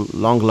going through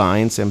long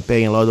lines and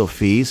paying a lot of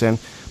fees,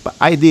 but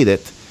I did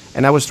it.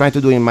 And I was trying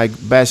to do in my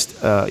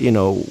best,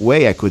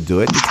 way I could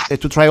do it,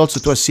 to try also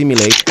to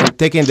assimilate, and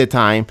taking the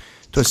time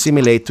to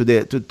assimilate to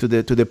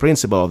the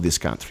principle of this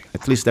country.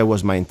 At least that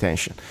was my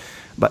intention.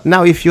 But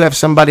now, if you have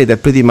somebody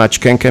that pretty much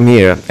can come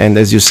here, and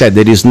as you said,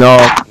 there is no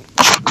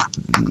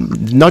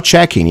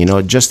checking,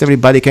 just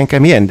everybody can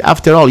come here. And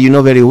after all,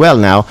 very well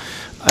now.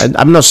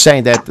 I'm not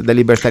saying that the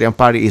Libertarian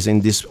Party is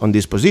on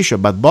this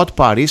position, but both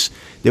parties,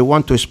 they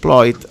want to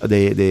exploit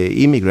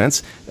the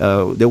immigrants.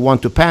 They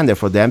want to pander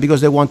for them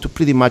because they want to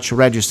pretty much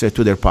register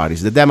to their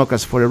parties. The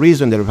Democrats for a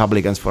reason, the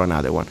Republicans for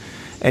another one.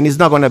 And it's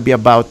not going to be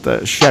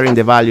about sharing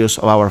the values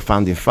of our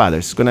founding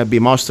fathers. It's going to be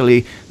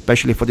mostly,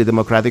 especially for the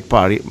Democratic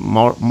Party,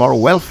 more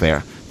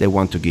welfare they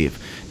want to give.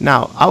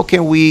 Now, how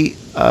can we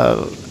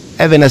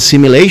have an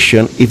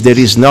assimilation if there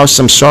is not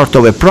some sort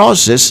of a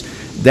process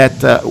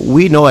that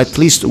we know at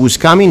least who's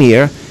coming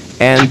here,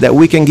 and that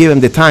we can give them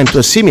the time to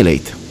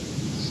assimilate?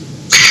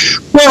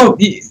 Well,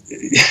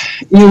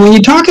 when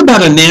you talk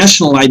about a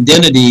national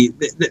identity,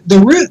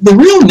 the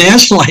real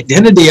national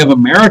identity of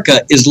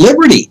America is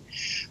liberty.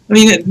 I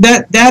mean,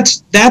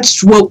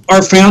 that's what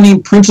our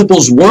founding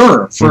principles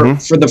were.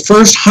 For the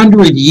first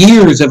 100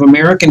 years of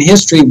American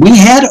history, we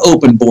had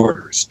open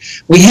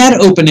borders. We had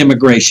open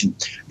immigration.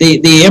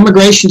 The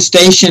immigration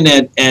station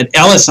at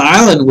Ellis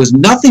Island was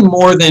nothing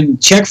more than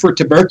check for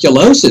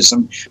tuberculosis.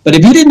 But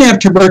if you didn't have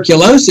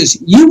tuberculosis,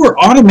 you were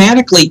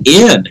automatically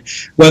in,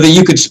 whether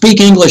you could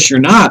speak English or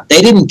not. They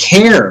didn't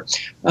care.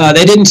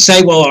 They didn't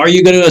say, well, are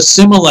you going to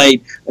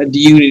assimilate? Do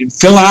you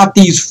fill out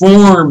these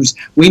forms?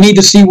 We need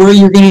to see where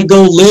you're going to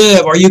go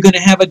live. Are you going to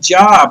have a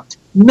job?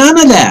 None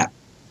of that.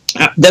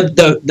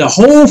 The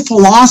whole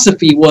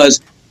philosophy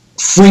was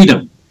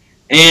freedom.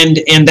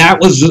 And that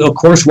was, of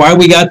course, why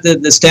we got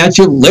the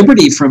Statue of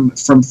Liberty from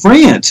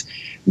France.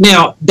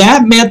 Now,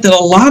 that meant that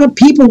a lot of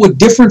people with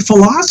different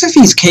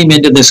philosophies came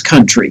into this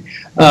country.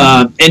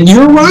 And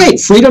you're right,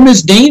 freedom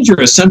is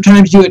dangerous.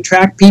 Sometimes you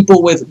attract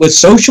people with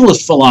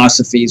socialist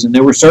philosophies, and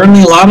there were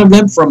certainly a lot of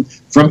them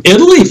from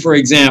Italy, for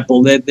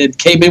example, that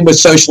came in with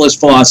socialist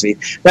philosophy.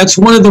 That's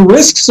one of the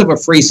risks of a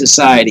free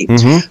society.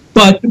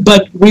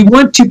 But we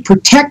want to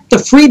protect the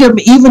freedom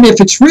even if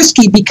it's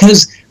risky,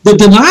 because the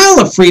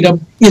denial of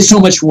freedom is so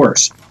much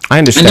worse. I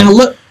understand. And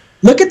now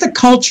look at the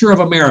culture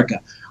of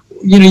America.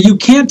 You know, you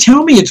can't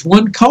tell me it's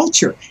one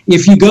culture.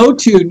 If you go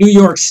to New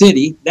York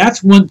City,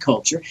 that's one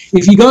culture.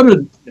 If you go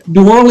to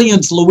New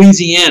Orleans,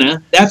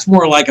 Louisiana, that's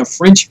more like a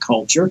French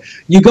culture.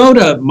 You go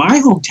to my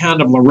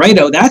hometown of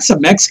Laredo, that's a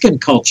Mexican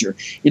culture.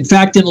 In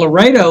fact, in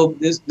Laredo,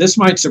 this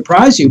might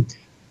surprise you,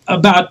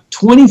 about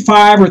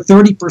 25 or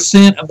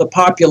 30% of the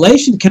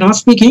population cannot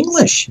speak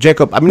English.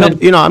 Jacob, I'm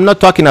not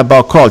talking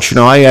about culture.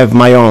 You know, I have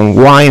my own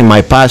wine,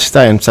 my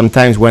pasta, and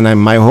sometimes when I'm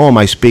at my home,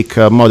 I speak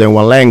more than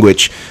one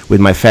language with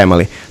my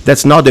family.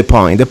 That's not the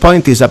point. The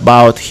point is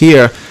about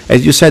here,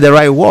 as you said the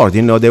right word.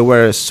 You know, they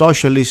were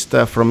socialists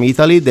from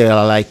Italy. They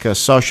are like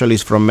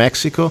socialists from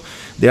Mexico.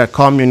 They are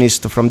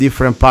communists from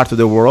different parts of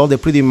the world. They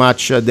pretty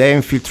much they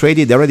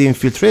already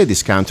infiltrated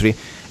this country,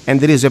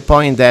 and there is a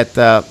point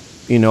that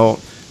you know.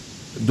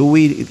 Do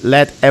we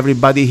let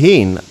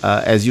everybody in?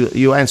 As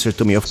you answered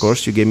to me, of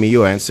course, you gave me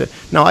your answer.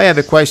 Now, I have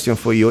a question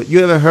for you. You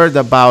ever heard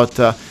about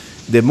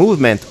the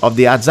movement of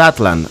the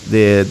Azatlan,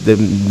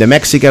 the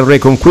Mexican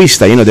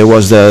Reconquista? You know, there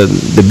was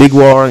the big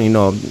war, you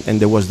know, and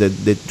there was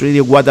the Treaty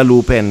of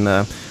Guadalupe,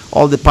 and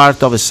all the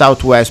part of the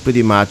Southwest,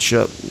 pretty much,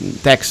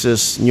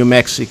 Texas, New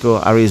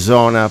Mexico,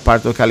 Arizona,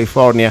 part of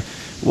California,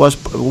 was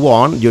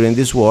won during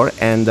this war,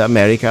 and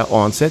America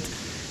owns it.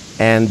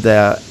 And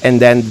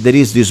then there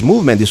is this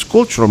movement, this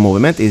cultural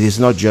movement. It is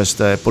not just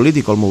a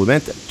political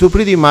movement, to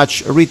pretty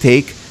much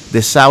retake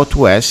the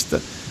Southwest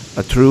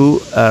through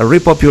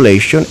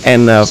repopulation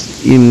and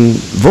in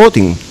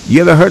voting. You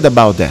ever heard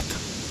about that?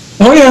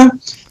 Oh, yeah.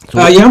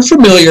 Yeah, I'm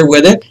familiar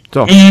with it.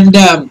 So. And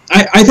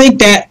I think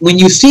that when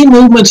you see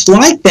movements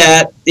like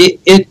that,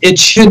 it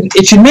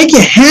should make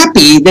you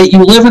happy that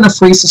you live in a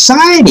free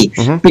society,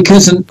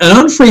 because an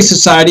unfree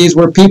society is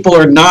where people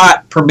are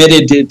not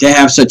permitted to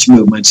have such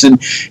movements. And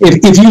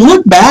if you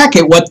look back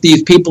at what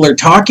these people are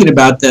talking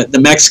about, the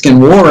Mexican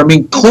War, I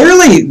mean,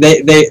 clearly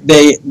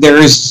there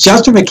is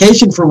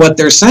justification for what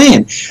they're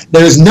saying.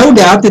 There's no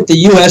doubt that the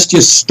U.S.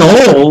 just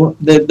stole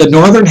the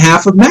northern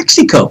half of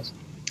Mexico.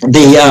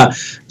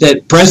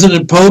 That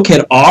President Polk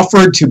had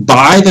offered to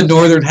buy the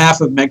northern half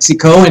of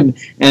Mexico, and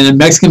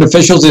Mexican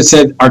officials had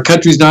said, our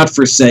country's not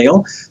for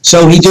sale.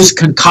 So he just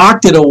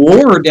concocted a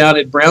war down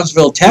at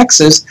Brownsville,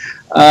 Texas,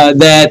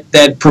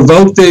 that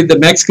provoked the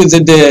Mexicans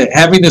into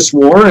having this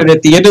war, and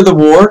at the end of the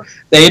war,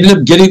 they ended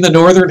up getting the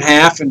northern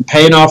half and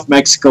paying off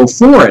Mexico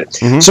for it.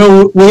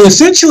 So we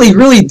essentially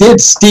really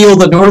did steal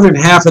the northern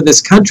half of this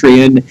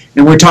country, and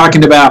we're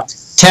talking about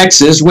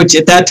Texas, which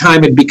at that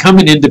time had become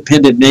an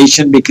independent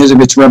nation because of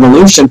its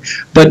revolution,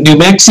 but New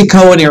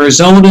Mexico and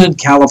Arizona and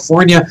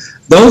California,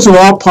 those are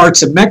all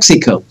parts of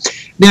Mexico.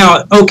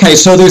 Now, okay,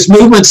 so this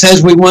movement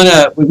says we want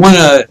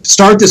to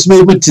start this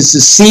movement to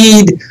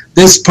secede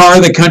this part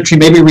of the country,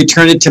 maybe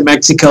return it to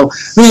Mexico.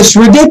 I mean, it's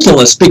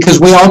ridiculous, because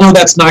we all know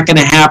that's not going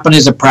to happen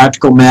as a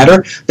practical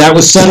matter. That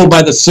was settled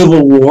by the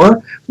Civil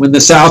War when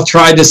the South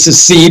tried to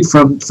secede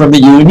from the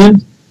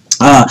Union.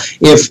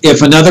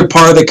 If another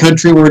part of the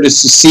country were to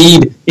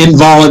secede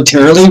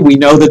involuntarily, we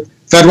know that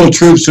federal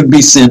troops would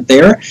be sent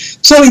there.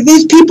 So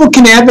these people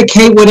can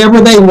advocate whatever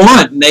they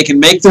want, and they can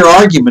make their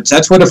arguments.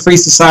 That's what a free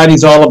society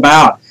is all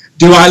about.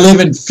 Do I live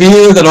in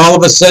fear that all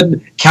of a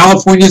sudden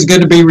California is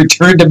going to be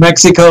returned to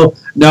Mexico?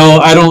 No,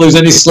 I don't lose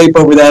any sleep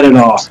over that at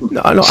all.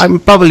 No,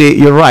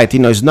 you're right. You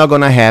know, it's not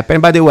going to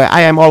happen. By the way,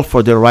 I am all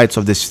for the rights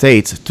of the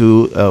states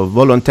to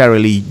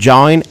voluntarily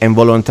join and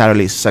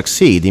voluntarily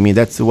succeed. I mean,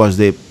 that was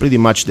pretty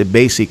much the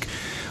basic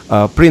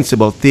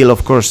principle, till,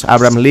 of course,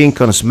 Abraham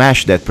Lincoln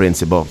smashed that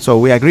principle. So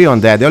we agree on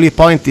that. The only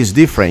point is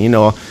different. You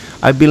know,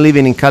 I've been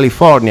living in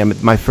California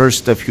my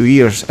first few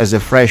years as a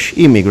fresh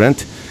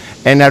immigrant,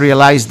 and I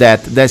realized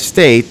that that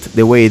state,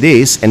 the way it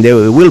is, and the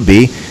way it will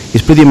be,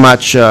 is pretty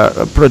much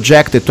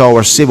projected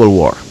towards civil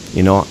war,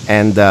 you know.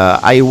 And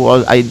I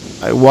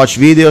watch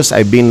videos,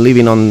 I've been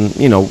living on,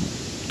 you know,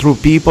 through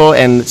people,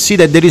 and see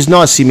that there is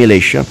no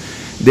assimilation.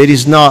 There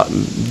is not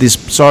this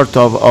sort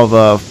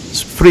of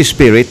free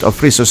spirit of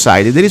free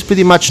society. There is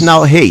pretty much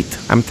now hate,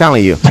 I'm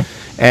telling you.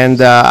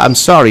 And I'm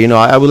sorry, you know,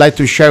 I would like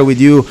to share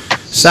with you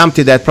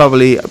something that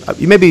probably,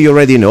 maybe you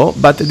already know,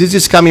 but this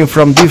is coming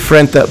from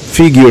different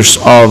figures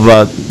of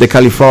the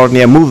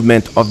California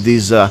movement of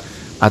this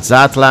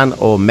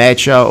Azatlan or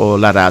Mecha or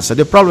La Raza.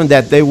 The problem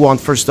that they want,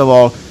 first of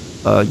all,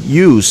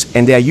 use,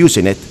 and they are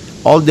using it,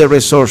 all the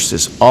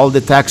resources, all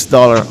the tax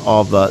dollar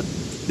of,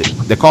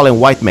 they call them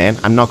white man,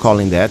 I'm not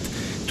calling that,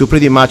 to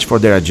pretty much for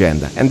their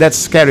agenda. And that's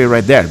scary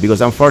right there, because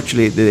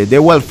unfortunately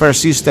the welfare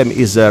system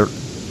is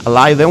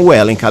alive and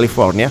well in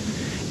California,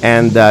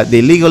 and the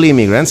illegal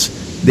immigrants,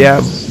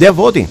 they're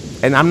voting,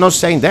 and I'm not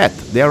saying that.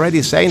 They're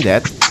already saying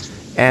that,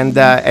 and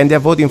they're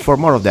voting for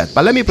more of that.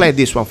 But let me play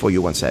this one for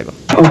you 1 second.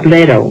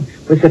 Obledo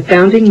was a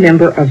founding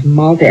member of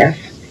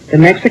MALDES, the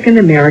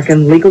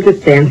Mexican-American Legal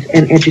Defense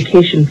and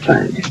Education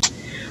Fund.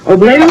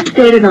 Obledo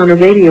stated on a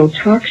radio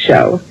talk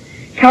show,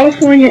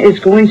 California is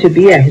going to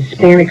be a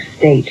Hispanic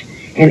state,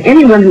 and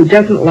anyone who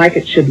doesn't like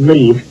it should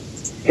leave.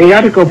 They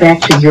ought to go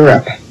back to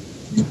Europe.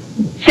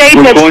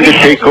 We're going to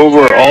take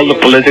over all the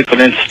political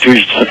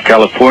institutions of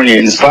California.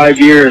 In 5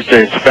 years,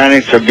 the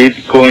Hispanics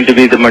are going to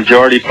be the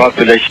majority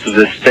population of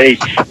the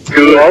state.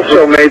 You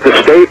also made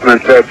the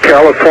statement that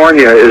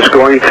California is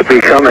going to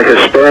become a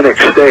Hispanic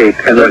state,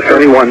 and that if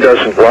anyone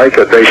doesn't like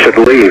it, they should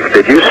leave.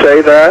 Did you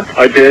say that?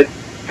 I did.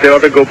 They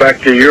ought to go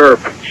back to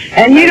Europe.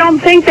 And you don't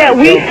think that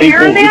we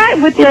hear that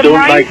with the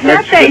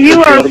mindset that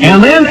you are...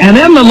 And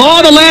then the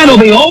law of the land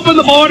will be open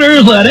the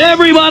borders, let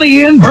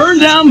everybody in, burn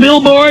down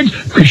billboards,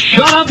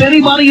 shut up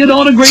anybody you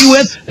don't agree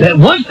with. That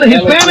once the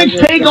Hispanics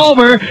take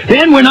over,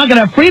 then we're not going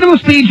to have freedom of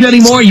speech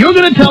anymore. You're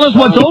going to tell us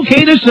what's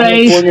okay to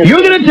say.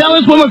 You're going to tell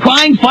us when we're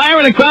crying fire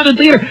in a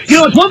crowded theater. You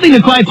know, it's one thing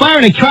to cry fire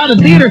in a crowded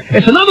theater.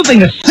 It's another thing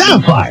to set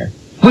a fire,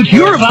 which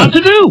you're about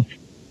to do.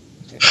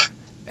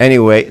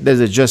 Anyway,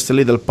 there's just a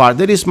little part.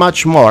 There is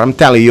much more. I'm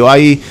telling you,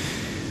 I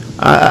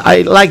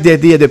like the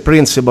idea, the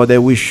principle that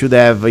we should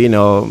have, you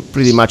know,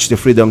 pretty much the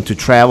freedom to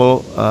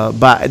travel.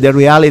 But the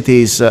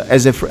reality is,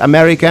 as an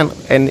American,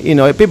 and you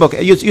know, people,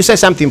 you say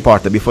something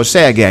important before.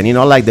 Say again, you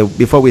know, like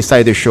before we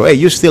started the show. Hey,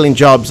 you're stealing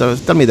jobs.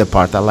 Tell me the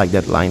part. I like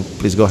that line.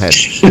 Please go ahead.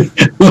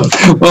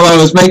 Well, I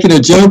was making a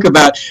joke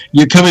about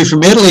you coming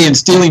from Italy and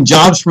stealing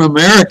jobs from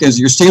Americans.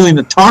 You're stealing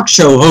the talk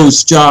show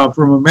host job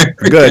from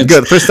Americans.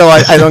 Good. First of all,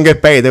 I don't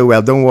get paid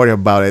well. Don't worry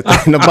about it.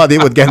 Nobody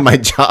would get my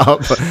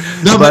job.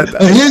 No, but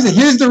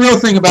here's the real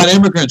thing about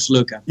immigrants,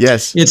 Luca.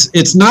 Yes.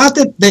 It's not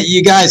that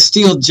you guys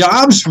steal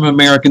jobs from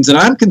Americans that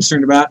I'm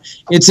concerned about.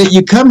 It's that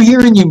you come here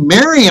and you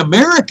marry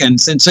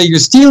Americans, and so you're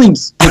stealing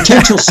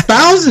potential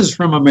spouses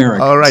from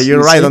Americans. All right,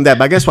 you're right on that.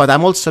 But guess what?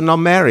 I'm also not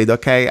married,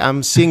 okay?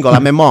 I'm single.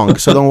 I'm a monk,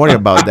 so don't worry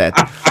about that.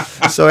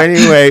 So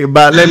anyway,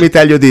 but let me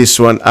tell you this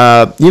one.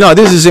 You know,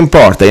 this is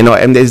important, you know,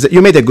 and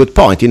you made a good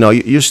point. You know,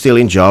 you're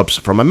stealing jobs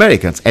from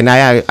Americans. And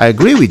I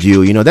agree with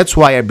you. You know, that's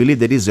why I believe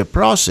there is a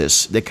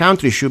process. The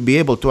country should be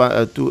able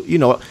to you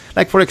know,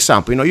 like, for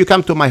example, you know, you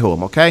come to my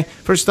home, okay?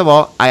 First of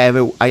all, I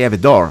have a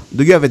door.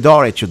 Do you have a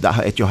door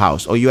at your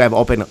house? Or you have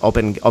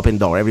open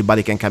door?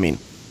 Everybody can come in.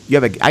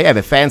 I have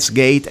a fence,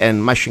 gate,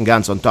 and machine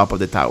guns on top of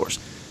the towers.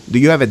 Do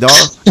you have a door,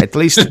 at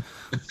least?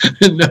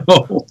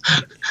 No.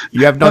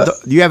 You have not.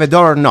 Do you have a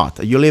door or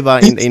not? You live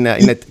in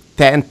a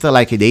tent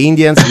like the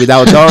Indians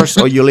without doors,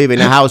 or you live in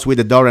a house with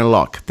a door and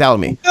lock? Tell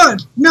me.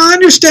 No, I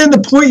understand the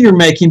point you're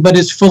making, but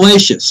it's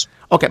fallacious.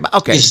 Okay,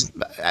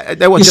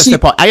 that was just the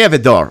point. I have a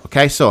door.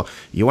 Okay, so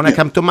you want to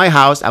come to my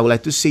house? I would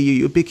like to see you.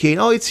 You pick in.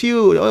 Oh, it's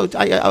you.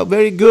 Oh,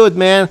 very good,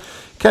 man.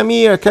 Come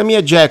here,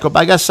 Jacob.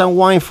 I got some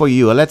wine for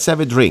you. Let's have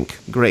a drink.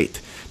 Great.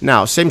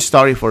 Now, same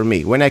story for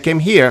me. When I came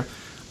here,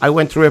 I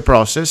went through a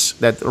process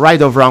that,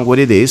 right or wrong what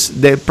it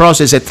is, the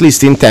process, at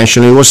least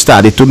intentionally, was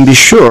studied to be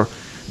sure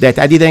that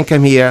I didn't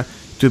come here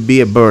to be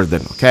a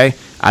burden, okay?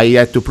 I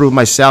had to prove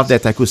myself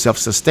that I could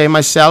self-sustain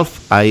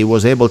myself. I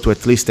was able to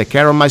at least take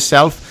care of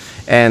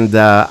myself, and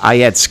I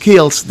had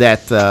skills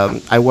that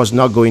I was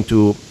not going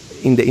to,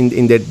 in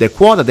the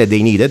quota that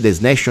they needed, this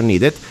nation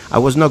needed, I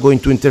was not going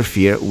to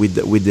interfere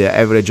with the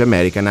average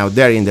American out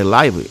there in the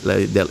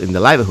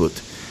livelihood.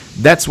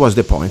 That was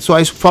the point. So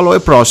I follow a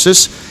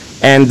process,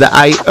 and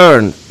I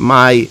earned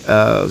my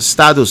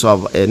status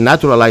of a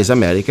naturalized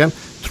American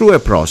through a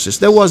process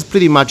that was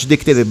pretty much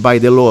dictated by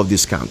the law of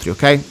this country,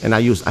 okay? And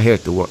I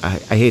hate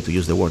to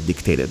use the word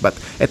dictated, but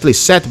at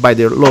least set by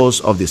the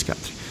laws of this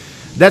country.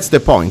 That's the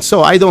point.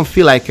 So I don't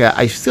feel like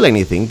I steal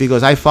anything,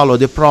 because I follow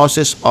the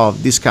process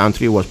of this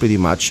country was pretty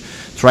much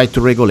try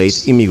to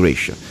regulate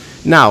immigration.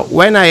 Now,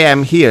 when I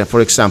am here,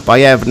 for example, I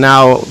have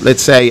now,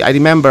 let's say, I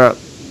remember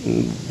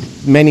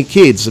many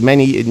kids,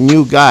 many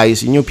new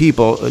guys, young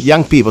people,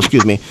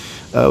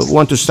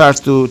 want to start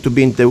to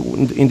be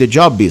in the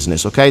job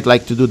business, okay?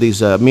 Like to do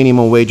these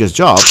minimum wages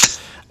jobs.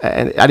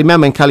 And I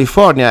remember in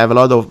California, I have a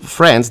lot of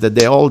friends that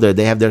they're older,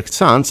 they have their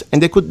sons,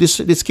 and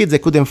these kids, they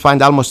couldn't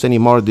find almost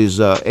anymore these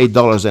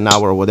 $8 an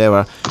hour or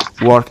whatever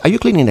work. Are you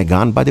cleaning a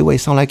gun, by the way?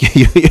 Sound like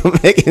you're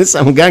making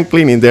some gun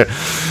cleaning there.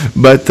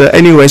 But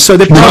anyway, so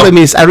the problem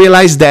is, I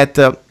realized that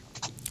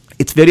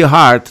it's very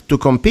hard to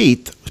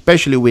compete,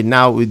 especially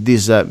with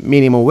this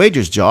minimum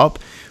wages job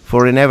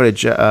for an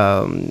average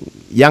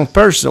young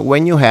person,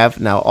 when you have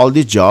now all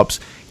these jobs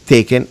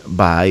taken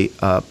by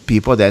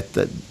people that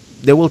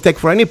they will take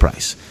for any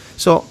price.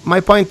 So my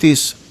point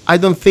is, I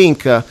don't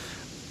think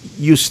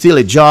you steal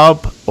a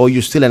job or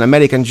you steal an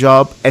American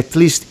job, at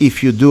least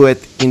if you do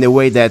it in a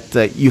way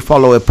that you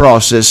follow a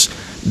process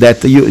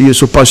that you're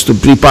supposed to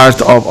be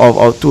part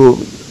of to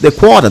the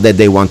quota that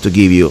they want to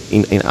give you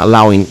in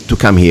allowing to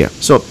come here.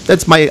 So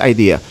that's my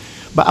idea.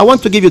 But I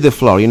want to give you the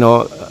floor. You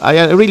know,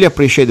 I really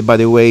appreciate it, by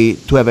the way,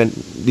 to have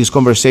this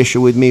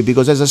conversation with me,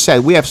 because as I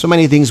said, we have so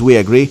many things we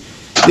agree.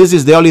 This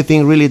is the only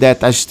thing really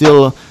that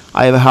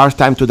I have a hard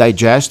time to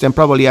digest, and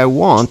probably I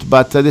won't,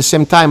 but at the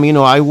same time,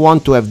 I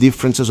want to have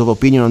differences of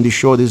opinion on this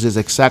show. This is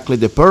exactly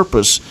the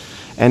purpose,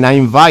 and I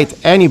invite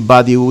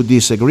anybody who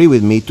disagree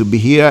with me to be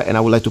here, and I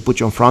would like to put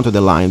you in front of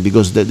the line,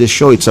 because the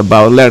show, it's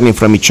about learning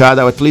from each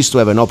other, or at least to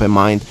have an open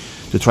mind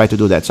to try to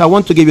do that. So I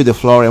want to give you the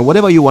floor, and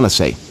whatever you want to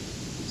say.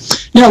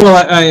 Yeah, well,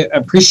 I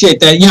appreciate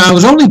that. I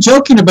was only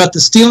joking about the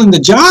stealing the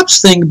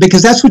jobs thing,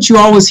 because that's what you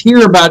always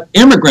hear about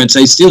immigrants.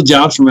 They steal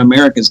jobs from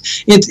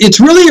Americans. It's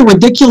really a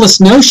ridiculous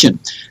notion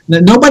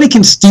that nobody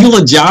can steal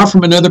a job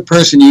from another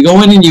person. You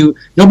go in and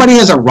nobody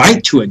has a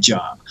right to a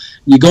job.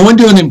 You go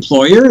into an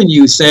employer and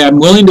you say, I'm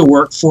willing to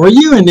work for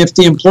you, and if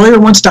the employer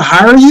wants to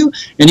hire you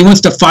and he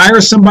wants to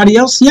fire somebody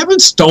else, you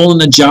haven't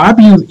stolen a job.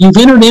 You've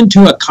entered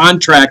into a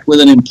contract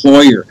with an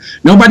employer.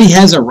 Nobody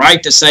has a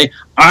right to say,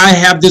 I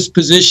have this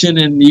position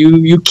and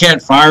you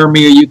can't fire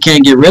me or you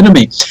can't get rid of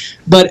me.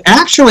 But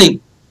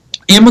actually,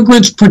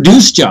 immigrants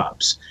produce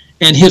jobs.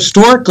 And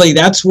historically,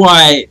 that's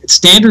why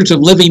standards of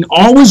living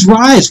always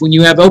rise when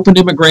you have open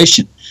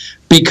immigration.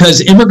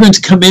 Because immigrants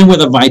come in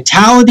with a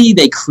vitality,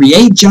 they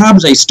create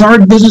jobs, they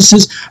start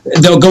businesses,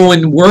 they'll go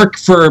and work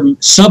for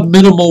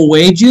sub-minimal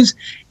wages,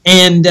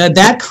 and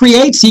that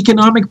creates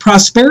economic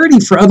prosperity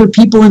for other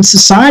people in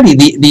society.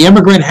 The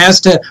immigrant has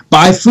to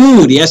buy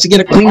food, he has to get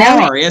a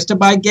car, he has to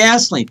buy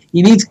gasoline,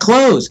 he needs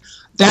clothes.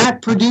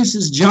 That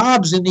produces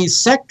jobs in these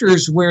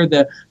sectors where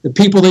the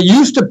people that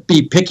used to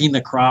be picking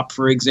the crop,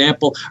 for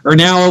example, are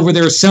now over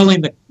there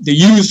selling the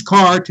used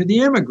car to the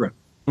immigrant.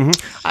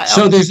 Mm-hmm.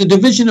 So there's a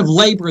division of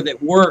labor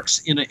that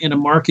works in a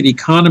market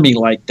economy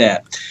like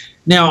that.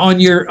 Now, on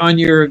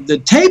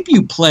the tape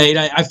you played,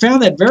 I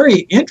found that very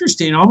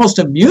interesting, almost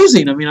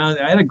amusing. I mean,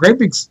 I had a great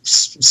big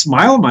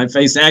smile on my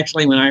face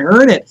actually when I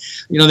heard it.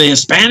 The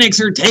Hispanics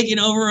are taking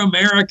over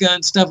America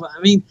and stuff. I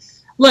mean,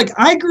 look,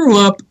 I grew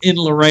up in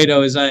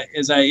Laredo, as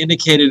I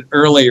indicated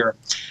earlier.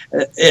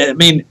 I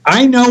mean,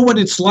 I know what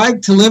it's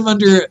like to live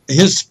under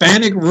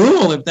Hispanic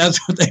rule, if that's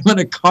what they want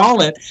to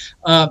call it.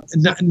 I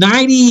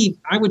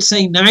would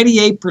say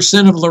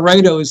 98% of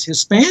Laredo is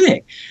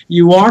Hispanic.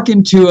 You walk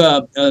into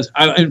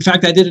in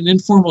fact, I did an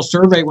informal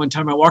survey one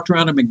time. I walked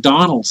around a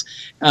McDonald's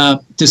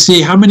to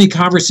see how many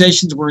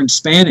conversations were in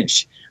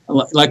Spanish,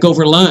 like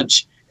over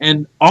lunch,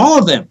 and all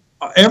of them,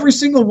 every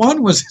single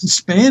one was in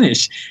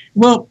Spanish.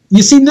 Well,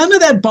 you see, none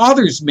of that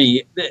bothers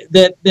me.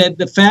 That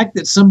the fact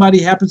that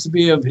somebody happens to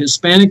be of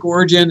Hispanic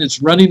origin,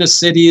 it's running a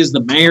city, is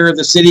the mayor of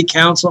the city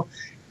council,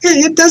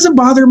 it doesn't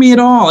bother me at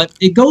all.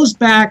 It goes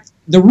back,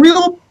 the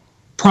real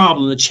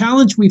problem, the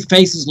challenge we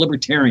face as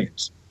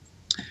libertarians,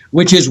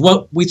 which is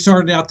what we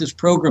started out this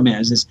program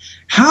as, is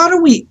how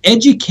do we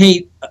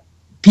educate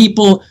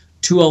people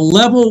to a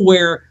level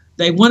where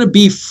they want to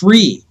be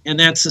free in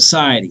that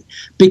society?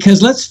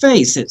 Because let's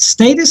face it,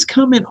 status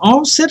come in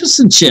all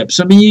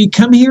citizenships. I mean, you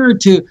come here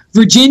to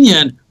Virginia,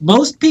 and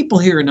most people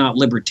here are not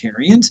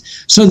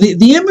libertarians. So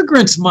the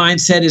immigrant's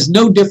mindset is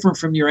no different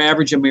from your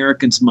average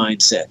American's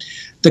mindset.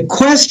 The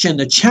question,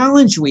 the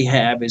challenge we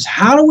have is,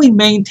 how do we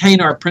maintain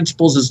our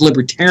principles as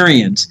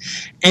libertarians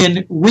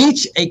and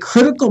reach a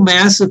critical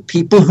mass of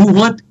people who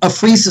want a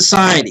free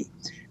society?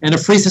 And a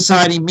free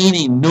society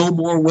meaning no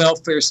more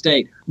welfare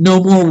state,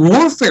 no more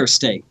warfare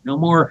state, no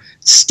more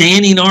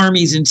standing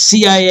armies and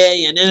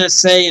CIA and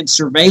NSA and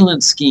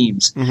surveillance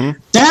schemes. Mm-hmm.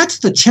 That's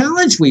the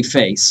challenge we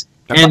face.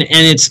 And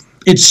it's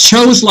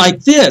shows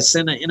like this,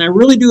 and I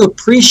really do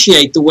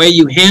appreciate the way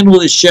you handle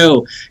the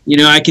show.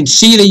 I can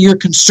see that you're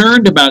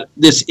concerned about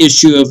this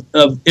issue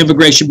of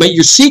immigration, but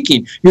you're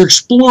seeking, you're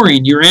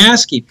exploring, you're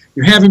asking,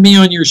 you're having me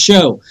on your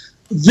show.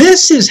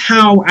 This is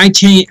how I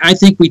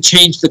think we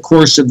change the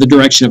course of the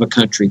direction of a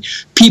country.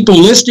 People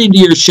listening to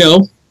your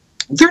show,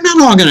 they're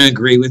not all going to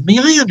agree with me.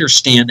 I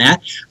understand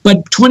that.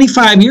 But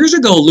 25 years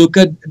ago,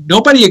 Luca,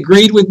 nobody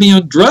agreed with me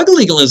on drug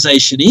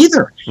legalization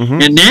either.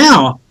 Mm-hmm. And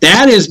now,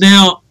 that is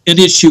now an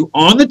issue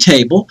on the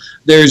table.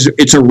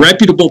 It's a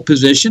reputable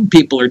position.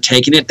 People are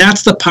taking it.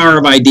 That's the power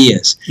of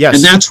ideas. Yes.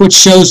 And that's what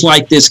shows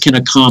like this can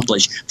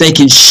accomplish. They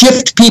can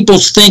shift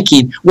people's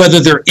thinking, whether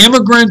they're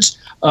immigrants,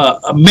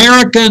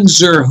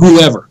 Americans, or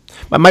whoever.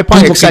 But my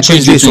point exactly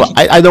is this.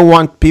 I don't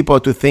want people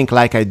to think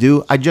like I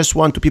do. I just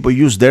want people to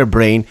use their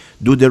brain,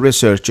 do the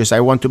researches. I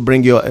want to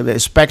bring you a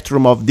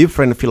spectrum of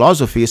different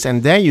philosophies,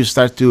 and then you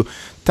start to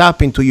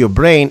tap into your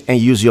brain and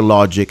use your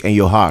logic and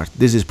your heart.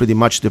 This is pretty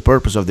much the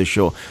purpose of the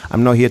show.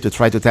 I'm not here to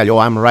try to tell you, oh,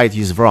 I'm right,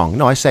 he's wrong.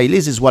 No, I say,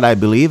 this is what I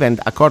believe, and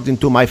according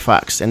to my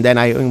facts. And then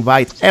I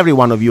invite every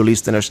one of you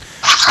listeners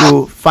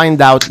to find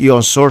out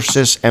your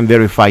sources and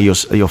verify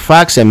your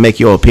facts and make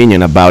your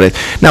opinion about it.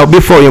 Now,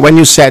 before when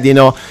you said,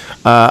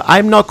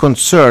 I'm not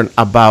concerned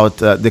about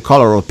the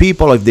color of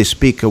people, if they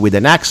speak with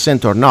an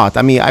accent or not.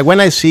 I mean,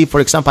 when I see, for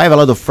example, I have a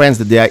lot of friends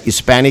that they are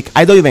Hispanic.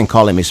 I don't even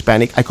call them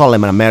Hispanic. I call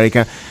them an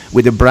American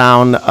with a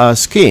brown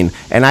skin.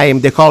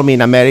 And they call me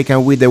an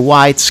American with a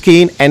white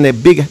skin and a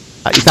big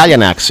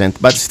Italian accent,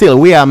 but still,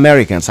 we are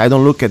Americans. I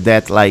don't look at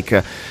that like,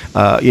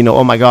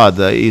 oh my God,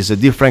 is a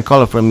different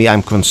color for me,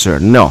 I'm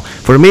concerned. No,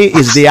 for me,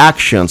 it's the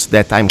actions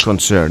that I'm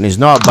concerned. It's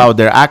not about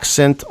their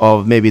accent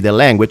or maybe the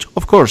language.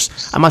 Of course,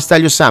 I must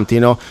tell you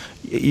something, and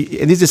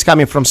this is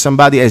coming from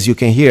somebody, as you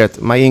can hear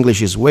it, my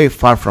English is way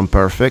far from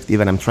perfect,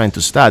 even I'm trying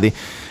to study.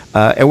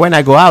 And when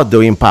I go out,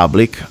 though, in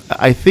public,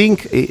 I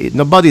think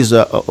nobody's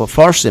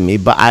forcing me,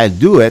 but I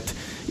do it.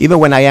 Even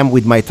when I am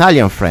with my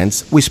Italian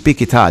friends, we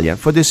speak Italian.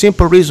 For the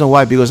simple reason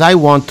why, because I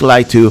want to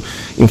like to,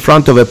 in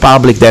front of a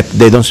public that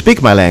they don't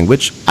speak my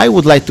language, I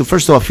would like to,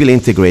 first of all, feel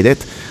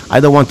integrated. I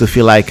don't want to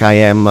feel like I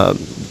am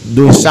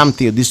doing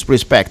something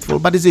disrespectful,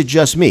 but this is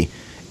just me.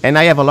 And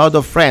I have a lot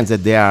of friends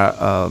that they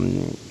are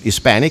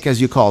Hispanic, as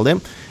you call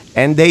them,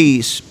 and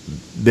they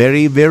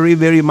very, very,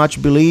 very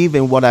much believe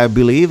in what I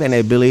believe, and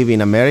I believe in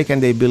America,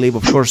 and they believe,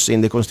 of course,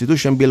 in the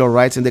Constitution, Bill of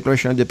Rights, and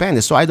Declaration of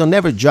Independence. So I don't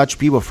never judge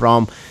people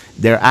from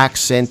their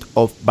accent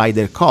or by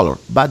their color,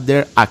 but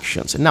their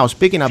actions. And now,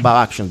 speaking about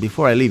actions,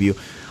 before I leave you,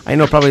 I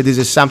know probably this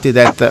is something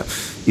that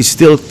is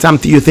still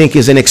something you think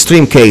is an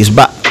extreme case,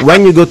 but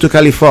when you go to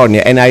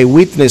California, and I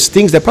witness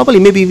things that probably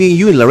maybe even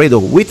you in Laredo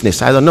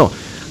witness, I don't know,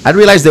 I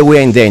realize that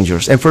we're in danger.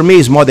 And for me,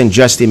 it's more than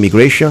just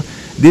immigration.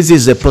 This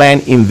is a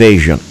planned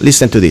invasion.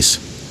 Listen to this.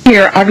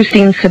 Here,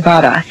 Augustine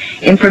Sabata,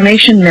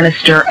 Information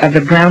Minister of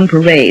the Brown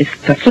Berets,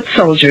 the foot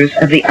soldiers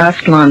of the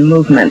Aztlán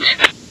movement.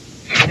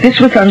 This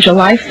was on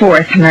July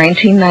 4th,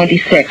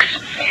 1996,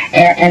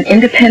 at an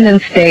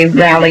Independence Day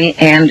rally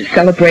and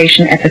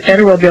celebration at the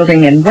Federal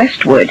Building in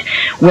Westwood,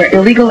 where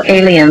illegal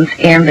aliens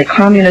and the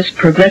Communist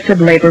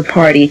Progressive Labor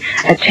Party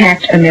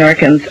attacked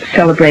Americans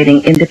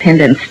celebrating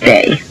Independence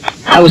Day.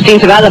 Agustin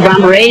Sabata,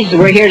 Brown Berets,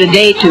 we're here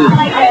today to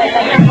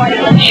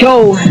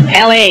show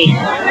L.A.,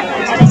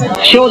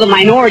 show the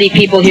minority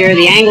people here,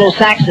 the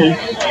Anglo-Saxons,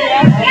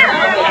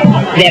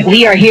 that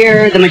we are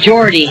here, the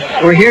majority.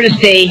 We're here to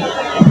stay.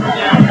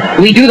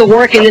 We do the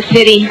work in the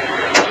city.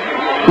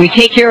 We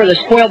take care of the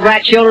spoiled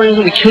brat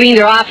children. We clean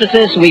their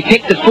offices. We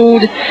pick the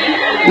food.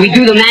 We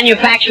do the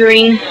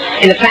manufacturing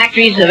in the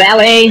factories of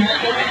LA.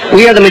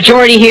 We are the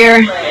majority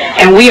here,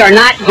 and we are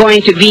not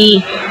going to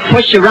be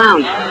pushed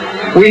around.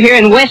 We're here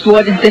in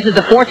Westwood. This is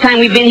the fourth time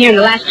we've been here in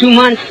the last 2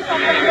 months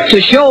to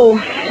show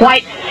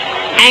white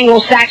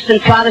Anglo-Saxon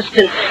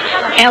Protestant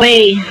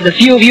LA, the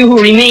few of you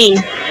who remain,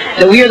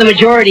 that we are the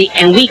majority,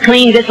 and we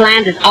claim this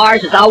land as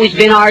ours. It's always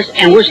been ours,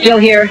 and we're still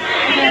here.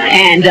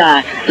 And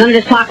none of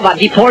this talk about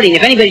deporting.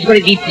 If anybody's going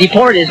to be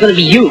deported, it's going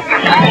to be you. Go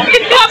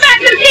back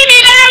to Simi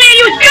Valley,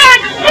 you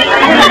skunks!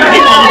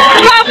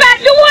 Go back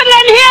to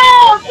Woodland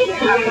Hills!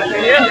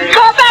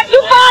 Go back to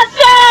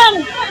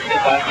Boston!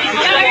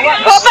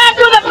 Go back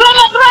to the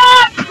Plymouth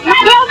Rock!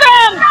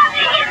 Pilgrim!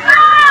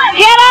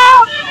 Get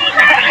out!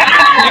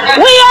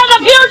 We are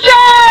the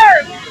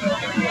future!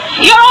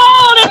 You're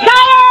old and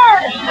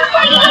tired!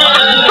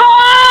 Go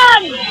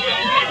on!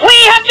 We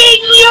have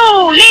beaten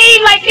you!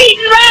 Leave like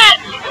beaten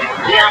rats!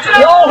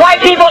 You old white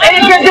people, it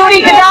is your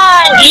duty to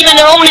die! Even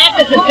their own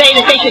ethicists say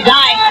that they should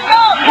die.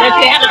 That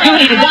they have a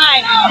duty to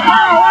die.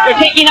 They're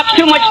taking up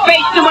too much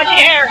space, too much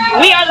air.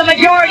 We are the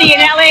majority in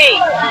LA.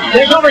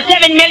 There's over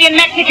 7 million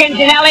Mexicans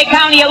in LA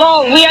County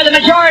alone. We are the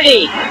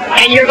majority.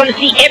 And you're going to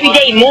see every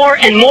day more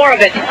and more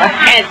of it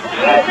as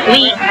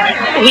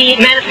we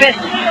manifest,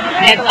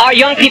 as our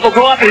young people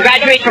grow up and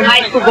graduate from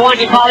high school, go on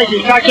to college,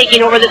 and start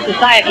taking over this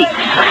society.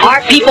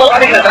 Our people are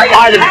the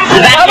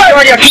vast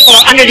majority of people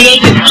are under the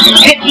age of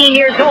 15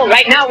 years old.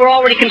 Right now, we're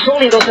already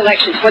controlling those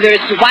elections, whether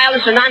it's through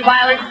violence or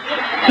non-violence,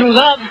 through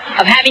love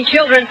of having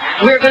children.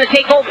 We're going to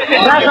take over.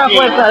 This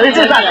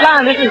is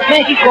Aztlán. This is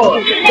Mexico.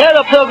 They're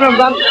the pilgrims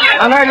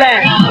on our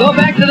land. Go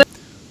back to the...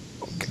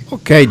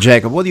 Okay,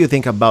 Jacob, what do you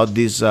think about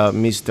this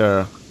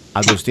Mr.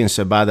 Agustin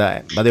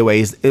Sabata? By the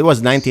way, it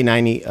was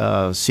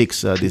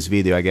 1996, this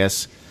video, I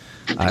guess.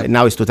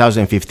 Now it's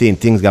 2015.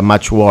 Things got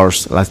much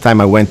worse. Last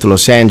time I went to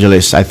Los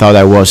Angeles, I thought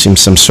I was in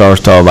some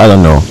sort of, I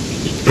don't know,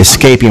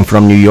 escaping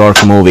from New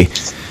York movie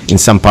in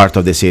some part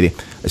of the city,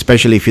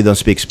 especially if you don't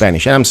speak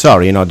Spanish. And I'm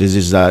sorry, this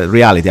is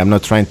reality. I'm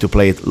not trying to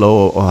play it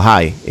low or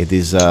high. It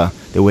is the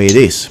way it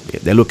is.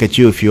 They look at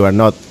you if you are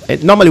not...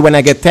 Normally when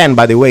I get 10,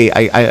 by the way,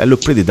 I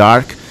look pretty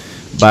dark,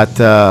 but...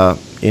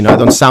 I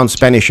don't sound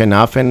Spanish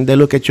enough, and they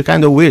look at you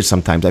kind of weird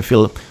sometimes. I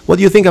feel. What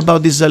do you think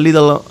about this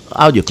little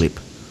audio clip?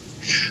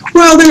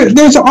 Well,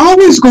 there's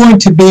always going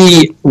to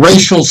be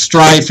racial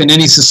strife in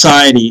any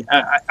society.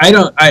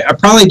 I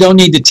probably don't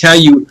need to tell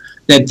you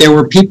that there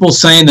were people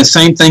saying the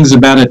same things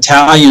about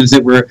Italians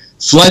that were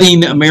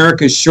flooding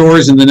America's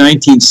shores in the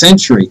 19th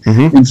century.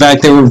 Mm-hmm. In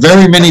fact, there were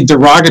very many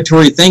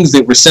derogatory things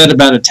that were said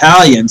about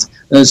Italians,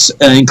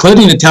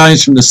 including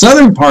Italians from the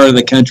southern part of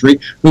the country,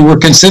 who were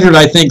considered,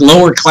 I think,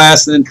 lower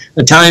class than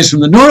Italians from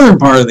the northern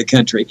part of the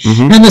country.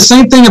 Mm-hmm. And the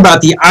same thing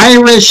about the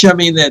Irish, I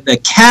mean, the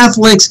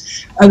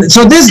Catholics.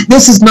 So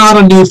this is not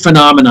a new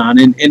phenomenon.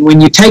 And when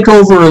you take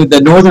over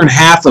the northern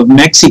half of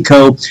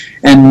Mexico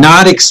and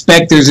not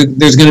expect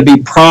there's going to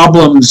be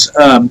problems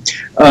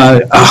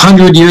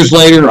 100 years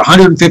later,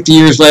 150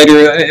 years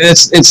later,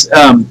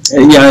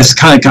 it's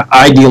kind of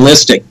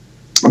idealistic.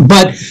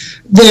 But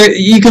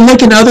you can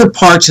look in other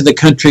parts of the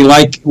country,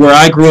 like where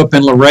I grew up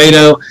in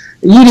Laredo.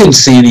 You didn't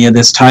see any of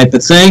this type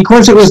of thing. Of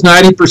course, it was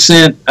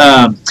 90%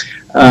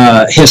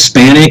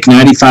 Hispanic,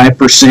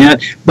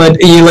 95%. But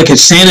you look at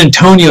San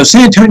Antonio.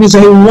 San Antonio is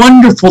a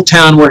wonderful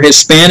town where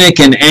Hispanic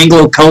and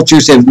Anglo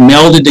cultures have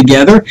melded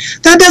together.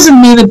 That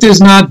doesn't mean that there's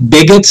not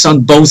bigots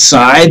on both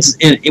sides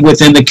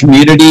within the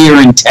community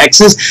or in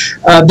Texas.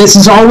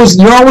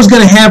 You're always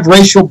going to have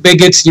racial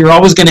bigots. You're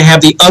always going to have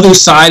the other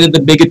side of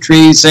the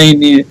bigotry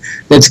saying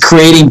that's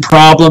creating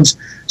problems.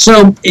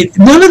 So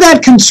none of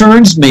that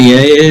concerns me.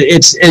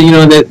 It's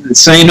that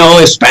saying, "Oh,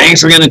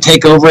 Hispanics are going to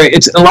take over."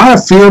 It's a lot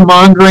of fear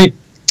mongering.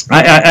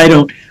 I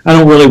don't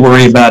really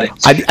worry about it.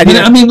 I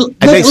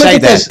didn't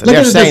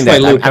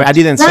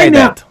say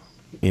that.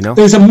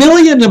 There's 1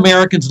 million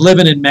Americans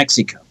living in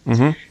Mexico.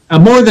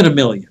 More than 1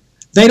 million.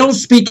 They don't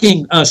speak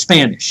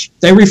Spanish.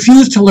 They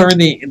refuse to learn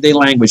the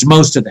language.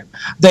 Most of them.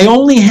 They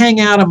only hang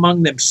out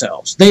among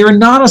themselves. They are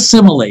not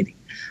assimilating.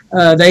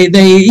 They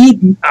eat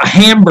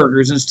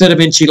hamburgers instead of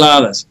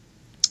enchiladas.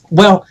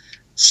 Well,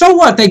 so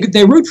what?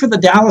 They root for the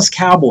Dallas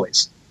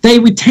Cowboys. They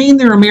retain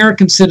their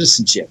American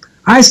citizenship.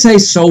 I say,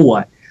 so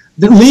what?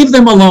 Leave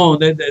them alone.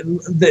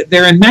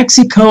 They're in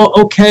Mexico,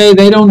 okay,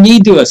 they don't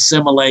need to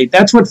assimilate.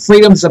 That's what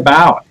freedom's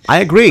about. I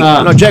agree.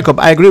 No, Jacob,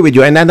 I agree with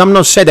you. And I'm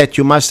not saying that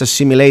you must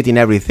assimilate in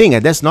everything.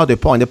 And that's not the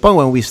point. The point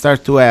when we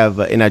start to have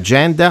an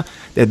agenda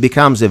that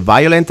becomes a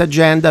violent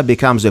agenda,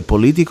 becomes a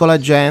political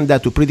agenda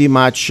to pretty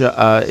much...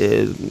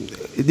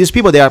 these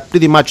people, they are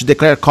pretty much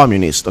declared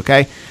communist,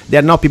 okay? They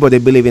are not people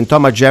that believe in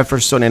Thomas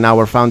Jefferson and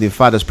our founding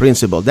fathers'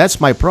 principle.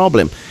 That's my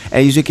problem.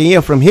 And as you can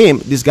hear from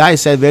him, this guy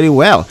said very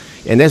well,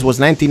 and this was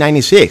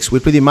 1996. We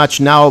pretty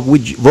much now, we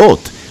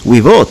vote.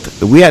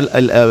 We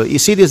are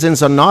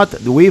citizens or not,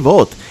 we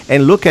vote.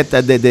 And look at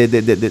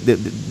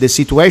the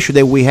situation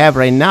that we have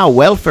right now,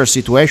 welfare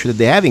situation that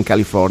they have in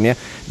California.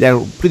 They're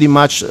pretty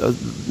much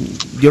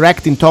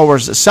directing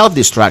towards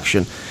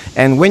self-destruction.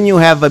 And when you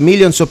have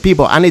millions of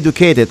people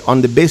uneducated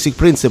on the basic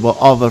principle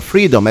of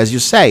freedom, as you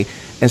say,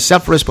 and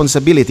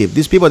self-responsibility,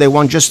 these people, they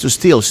want just to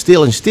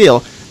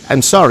steal.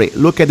 I'm sorry,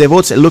 look at the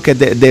votes, look at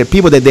the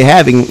people that they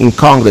have in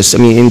Congress,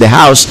 in the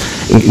House,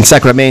 in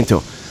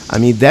Sacramento.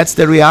 That's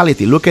the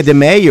reality. Look at the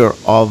mayor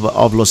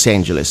of Los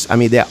Angeles.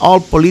 They're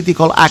all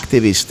political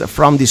activists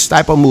from this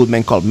type of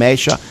movement called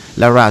Mecha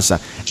La Raza.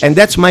 And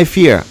that's my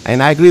fear.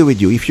 And I agree with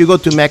you. If you go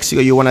to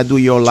Mexico, you want to do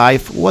your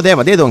life,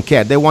 whatever. They don't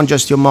care. They want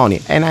just your money.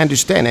 And I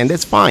understand. And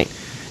that's fine.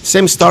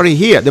 Same story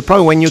here. The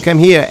problem when you come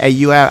here and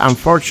you are,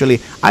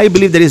 unfortunately, I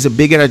believe there is a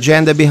bigger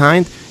agenda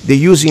behind. They're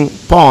using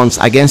pawns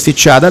against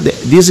each other.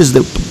 This is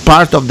the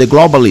part of the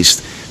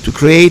globalists to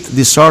create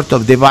this sort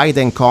of divide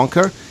and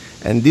conquer.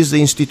 And this is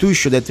the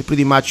institution that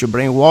pretty much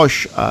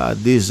brainwash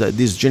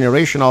this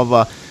generation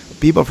of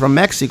people from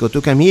Mexico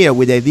to come here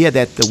with the idea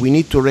that we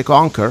need to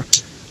reconquer.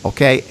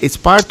 Okay, it's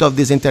part of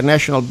these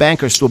international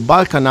bankers to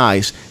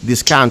balkanize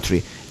this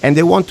country, and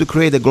they want to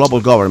create a global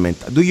government.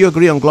 Do you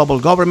agree on global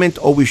government,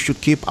 or we should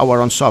keep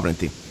our own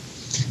sovereignty?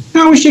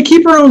 No, we should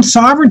keep our own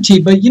sovereignty,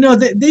 but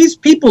these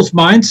people's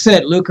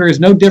mindset, Luca, is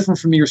no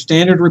different from your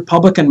standard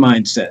Republican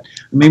mindset.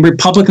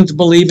 Republicans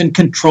believe in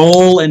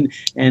control and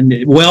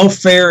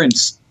welfare and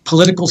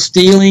political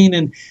stealing,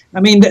 and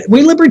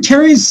we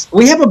libertarians,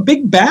 we have a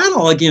big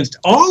battle against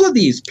all of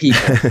these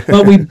people,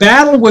 but we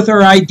battle with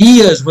our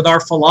ideas, with our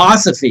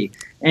philosophy,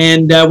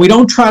 and we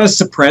don't try to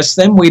suppress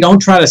them, we don't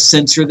try to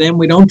censor them,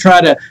 we don't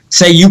try to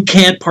say you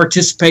can't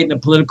participate in the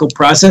political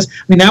process.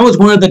 That was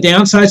one of the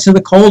downsides to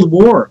the Cold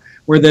War,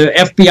 where the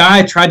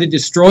FBI tried to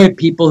destroy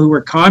people who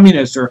were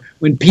communists, or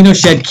when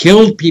Pinochet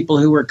killed people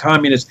who were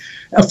communists.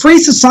 A free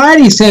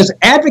society says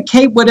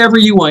advocate whatever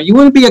you want. You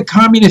want to be a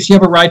communist, you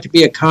have a right to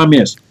be a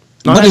communist.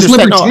 But as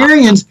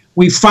libertarians,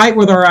 we fight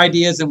with our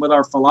ideas and with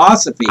our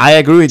philosophy. I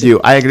agree with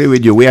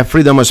you. We have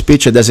freedom of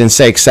speech. It doesn't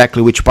say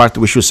exactly which part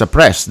we should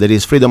suppress. There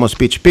is freedom of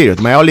speech,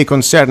 period. My only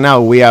concern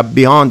now, we are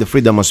beyond the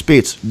freedom of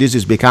speech. This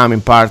is becoming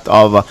part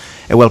of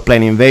a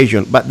well-planned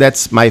invasion. But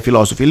that's my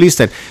philosophy.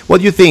 Listen, what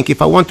do you think?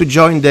 If I want to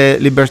join the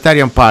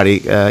Libertarian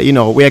Party,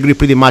 we agree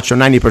pretty much on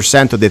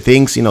 90% of the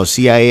things,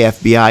 CIA,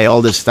 FBI,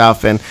 all this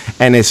stuff, and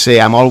NSA.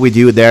 I'm all with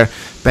you there.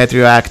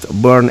 Patriot Act,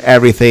 burn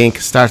everything,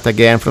 start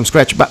again from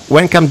scratch. But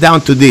when it comes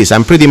down to this,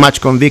 I'm pretty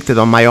much convicted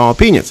on my own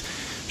opinions.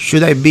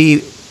 Should I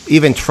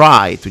even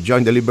try to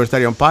join the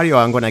Libertarian Party, or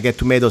I'm going to get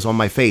tomatoes on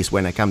my face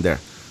when I come there?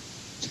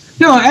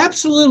 No,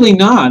 absolutely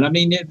not.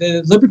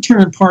 The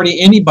Libertarian Party,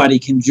 anybody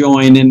can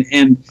join,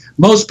 and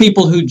most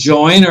people who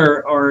join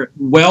are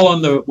well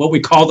on what we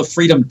call the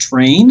freedom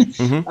train.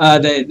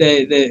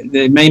 Mm-hmm.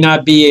 They may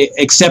not be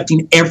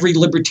accepting every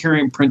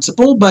libertarian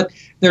principle, but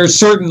there are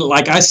certain,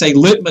 like I say,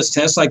 litmus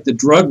tests, like the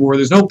drug war.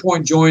 There's no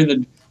point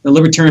joining the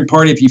Libertarian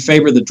Party if you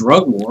favor the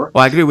drug war.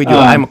 Well, I agree with you.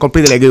 I'm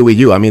completely agree with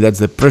you. That's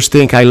the first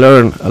thing I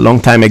learned a long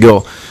time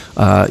ago.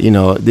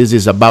 This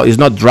is about, it's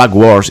not drug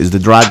wars,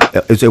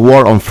 it's a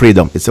war on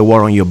freedom. It's a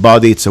war on your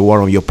body, it's a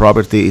war on your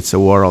property, it's a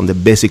war on the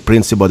basic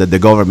principle that the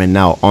government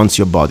now owns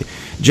your body.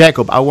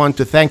 Jacob, I want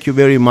to thank you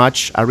very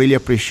much. I really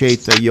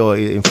appreciate your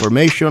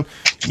information,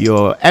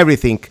 your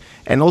everything.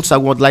 And also I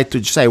would like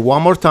to say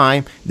one more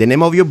time the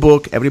name of your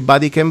book.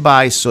 Everybody can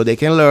buy, so they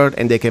can learn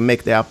and they can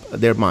make up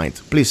their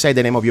mind. Please say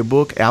the name of your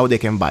book, how they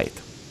can buy it.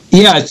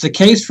 Yeah, it's The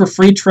Case for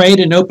Free Trade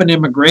and Open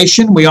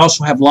Immigration. We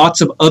also have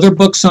lots of other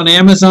books on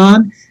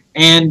Amazon.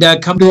 And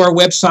come to our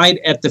website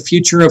at the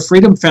Future of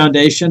Freedom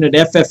Foundation at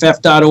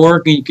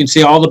fff.org, and you can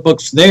see all the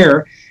books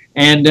there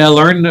and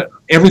learn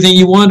everything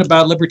you want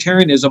about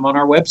libertarianism on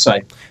our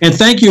website. And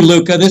thank you,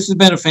 Luca. This has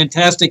been a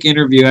fantastic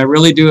interview. I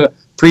really do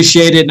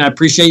appreciate it, and I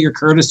appreciate your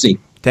courtesy.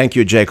 Thank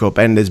you, Jacob,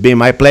 and it's been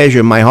my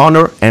pleasure, my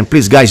honor. And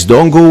please, guys,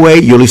 don't go away.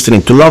 You're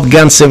listening to Love,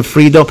 Guns, and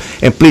Freedom.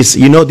 And please,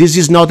 you know, this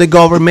is not the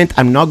government.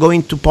 I'm not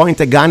going to point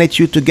a gun at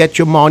you to get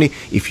your money.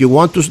 If you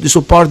want to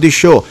support this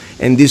show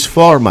and this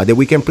format that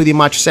we can pretty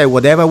much say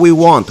whatever we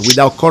want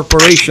without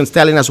corporations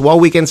telling us what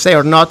we can say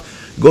or not,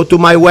 go to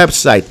my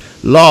website,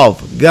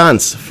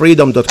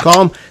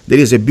 lovegunsfreedom.com. There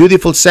is a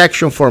beautiful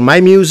section for my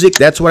music.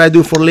 That's what I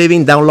do for a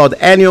living. Download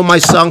any of my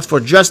songs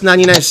for just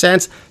 99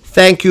 cents.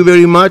 Thank you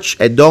very much,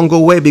 and don't go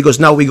away, because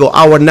now we go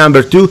hour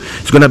number 2.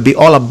 It's going to be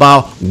all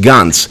about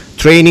guns,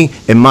 training,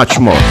 and much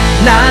more. La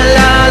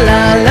la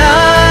la la la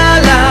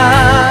la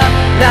la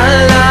la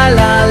la la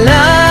la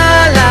la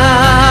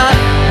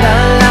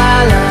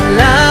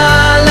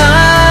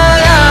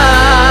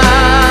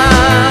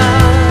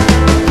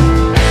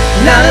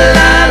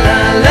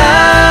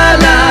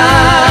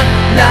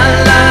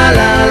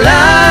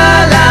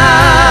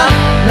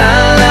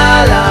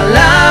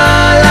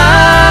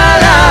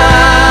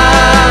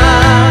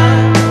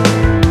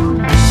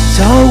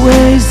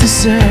the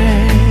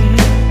same,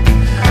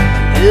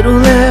 a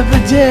little every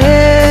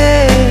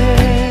day.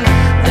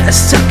 They're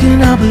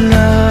sucking up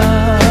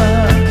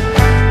love,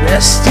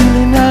 they're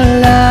stealing our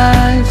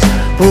lives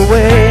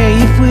away.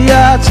 If we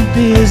are too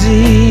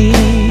busy,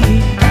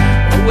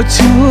 or we're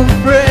too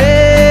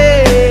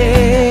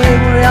afraid,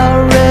 we're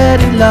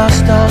already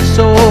lost our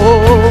soul,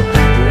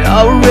 we're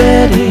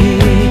already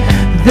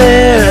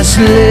their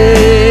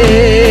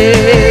slaves.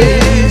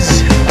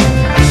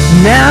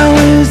 Now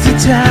is the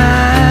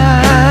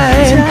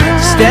time to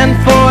stand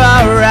for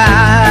our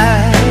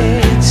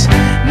rights.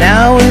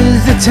 Now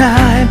is the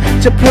time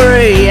to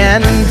pray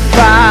and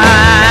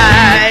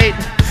fight.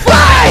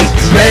 Fight!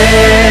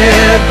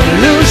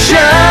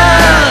 Revolution,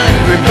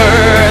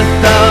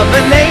 rebirth of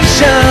a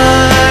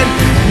nation.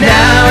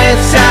 Now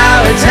it's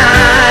our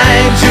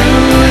time to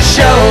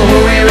show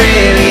who we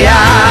really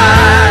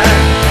are.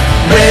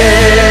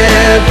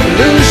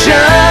 Revolution,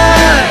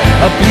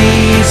 a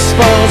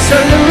peaceful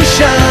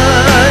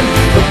solution,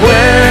 but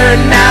we're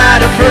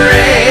not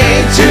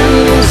afraid to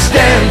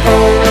stand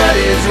for what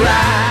is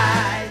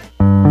right.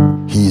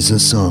 He's a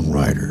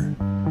songwriter,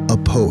 a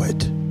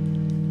poet,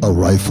 a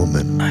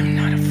rifleman. I'm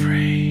not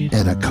afraid.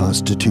 And a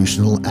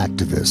constitutional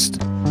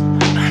activist.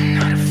 I'm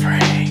not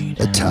afraid.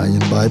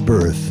 Italian by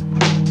birth.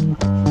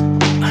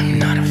 I'm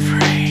not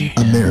afraid.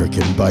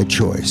 American by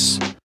choice.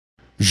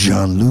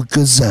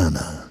 Gianluca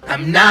Zanna.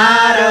 I'm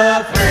not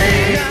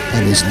afraid.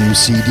 And his new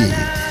CD,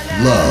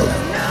 Love,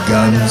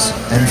 Guns,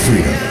 and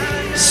Freedom.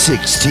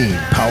 16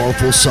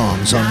 powerful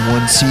songs on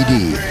one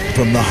CD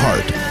from the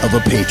heart of a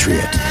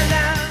patriot.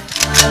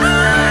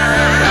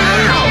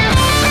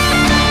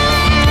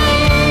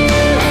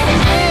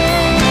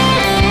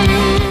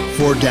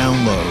 For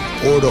download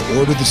or to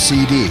order the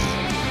CD,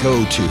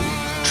 go to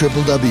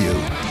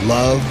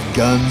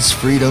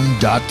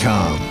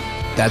www.lovegunsfreedom.com.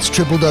 That's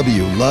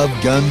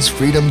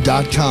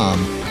www.lovegunsfreedom.com.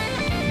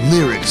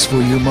 Lyrics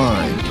for your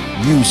mind,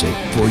 music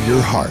for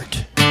your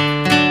heart.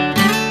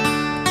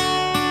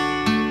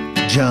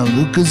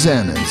 Gianluca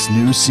Zanna's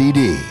new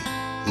CD,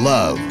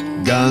 Love,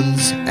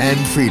 Guns, and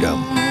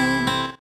Freedom.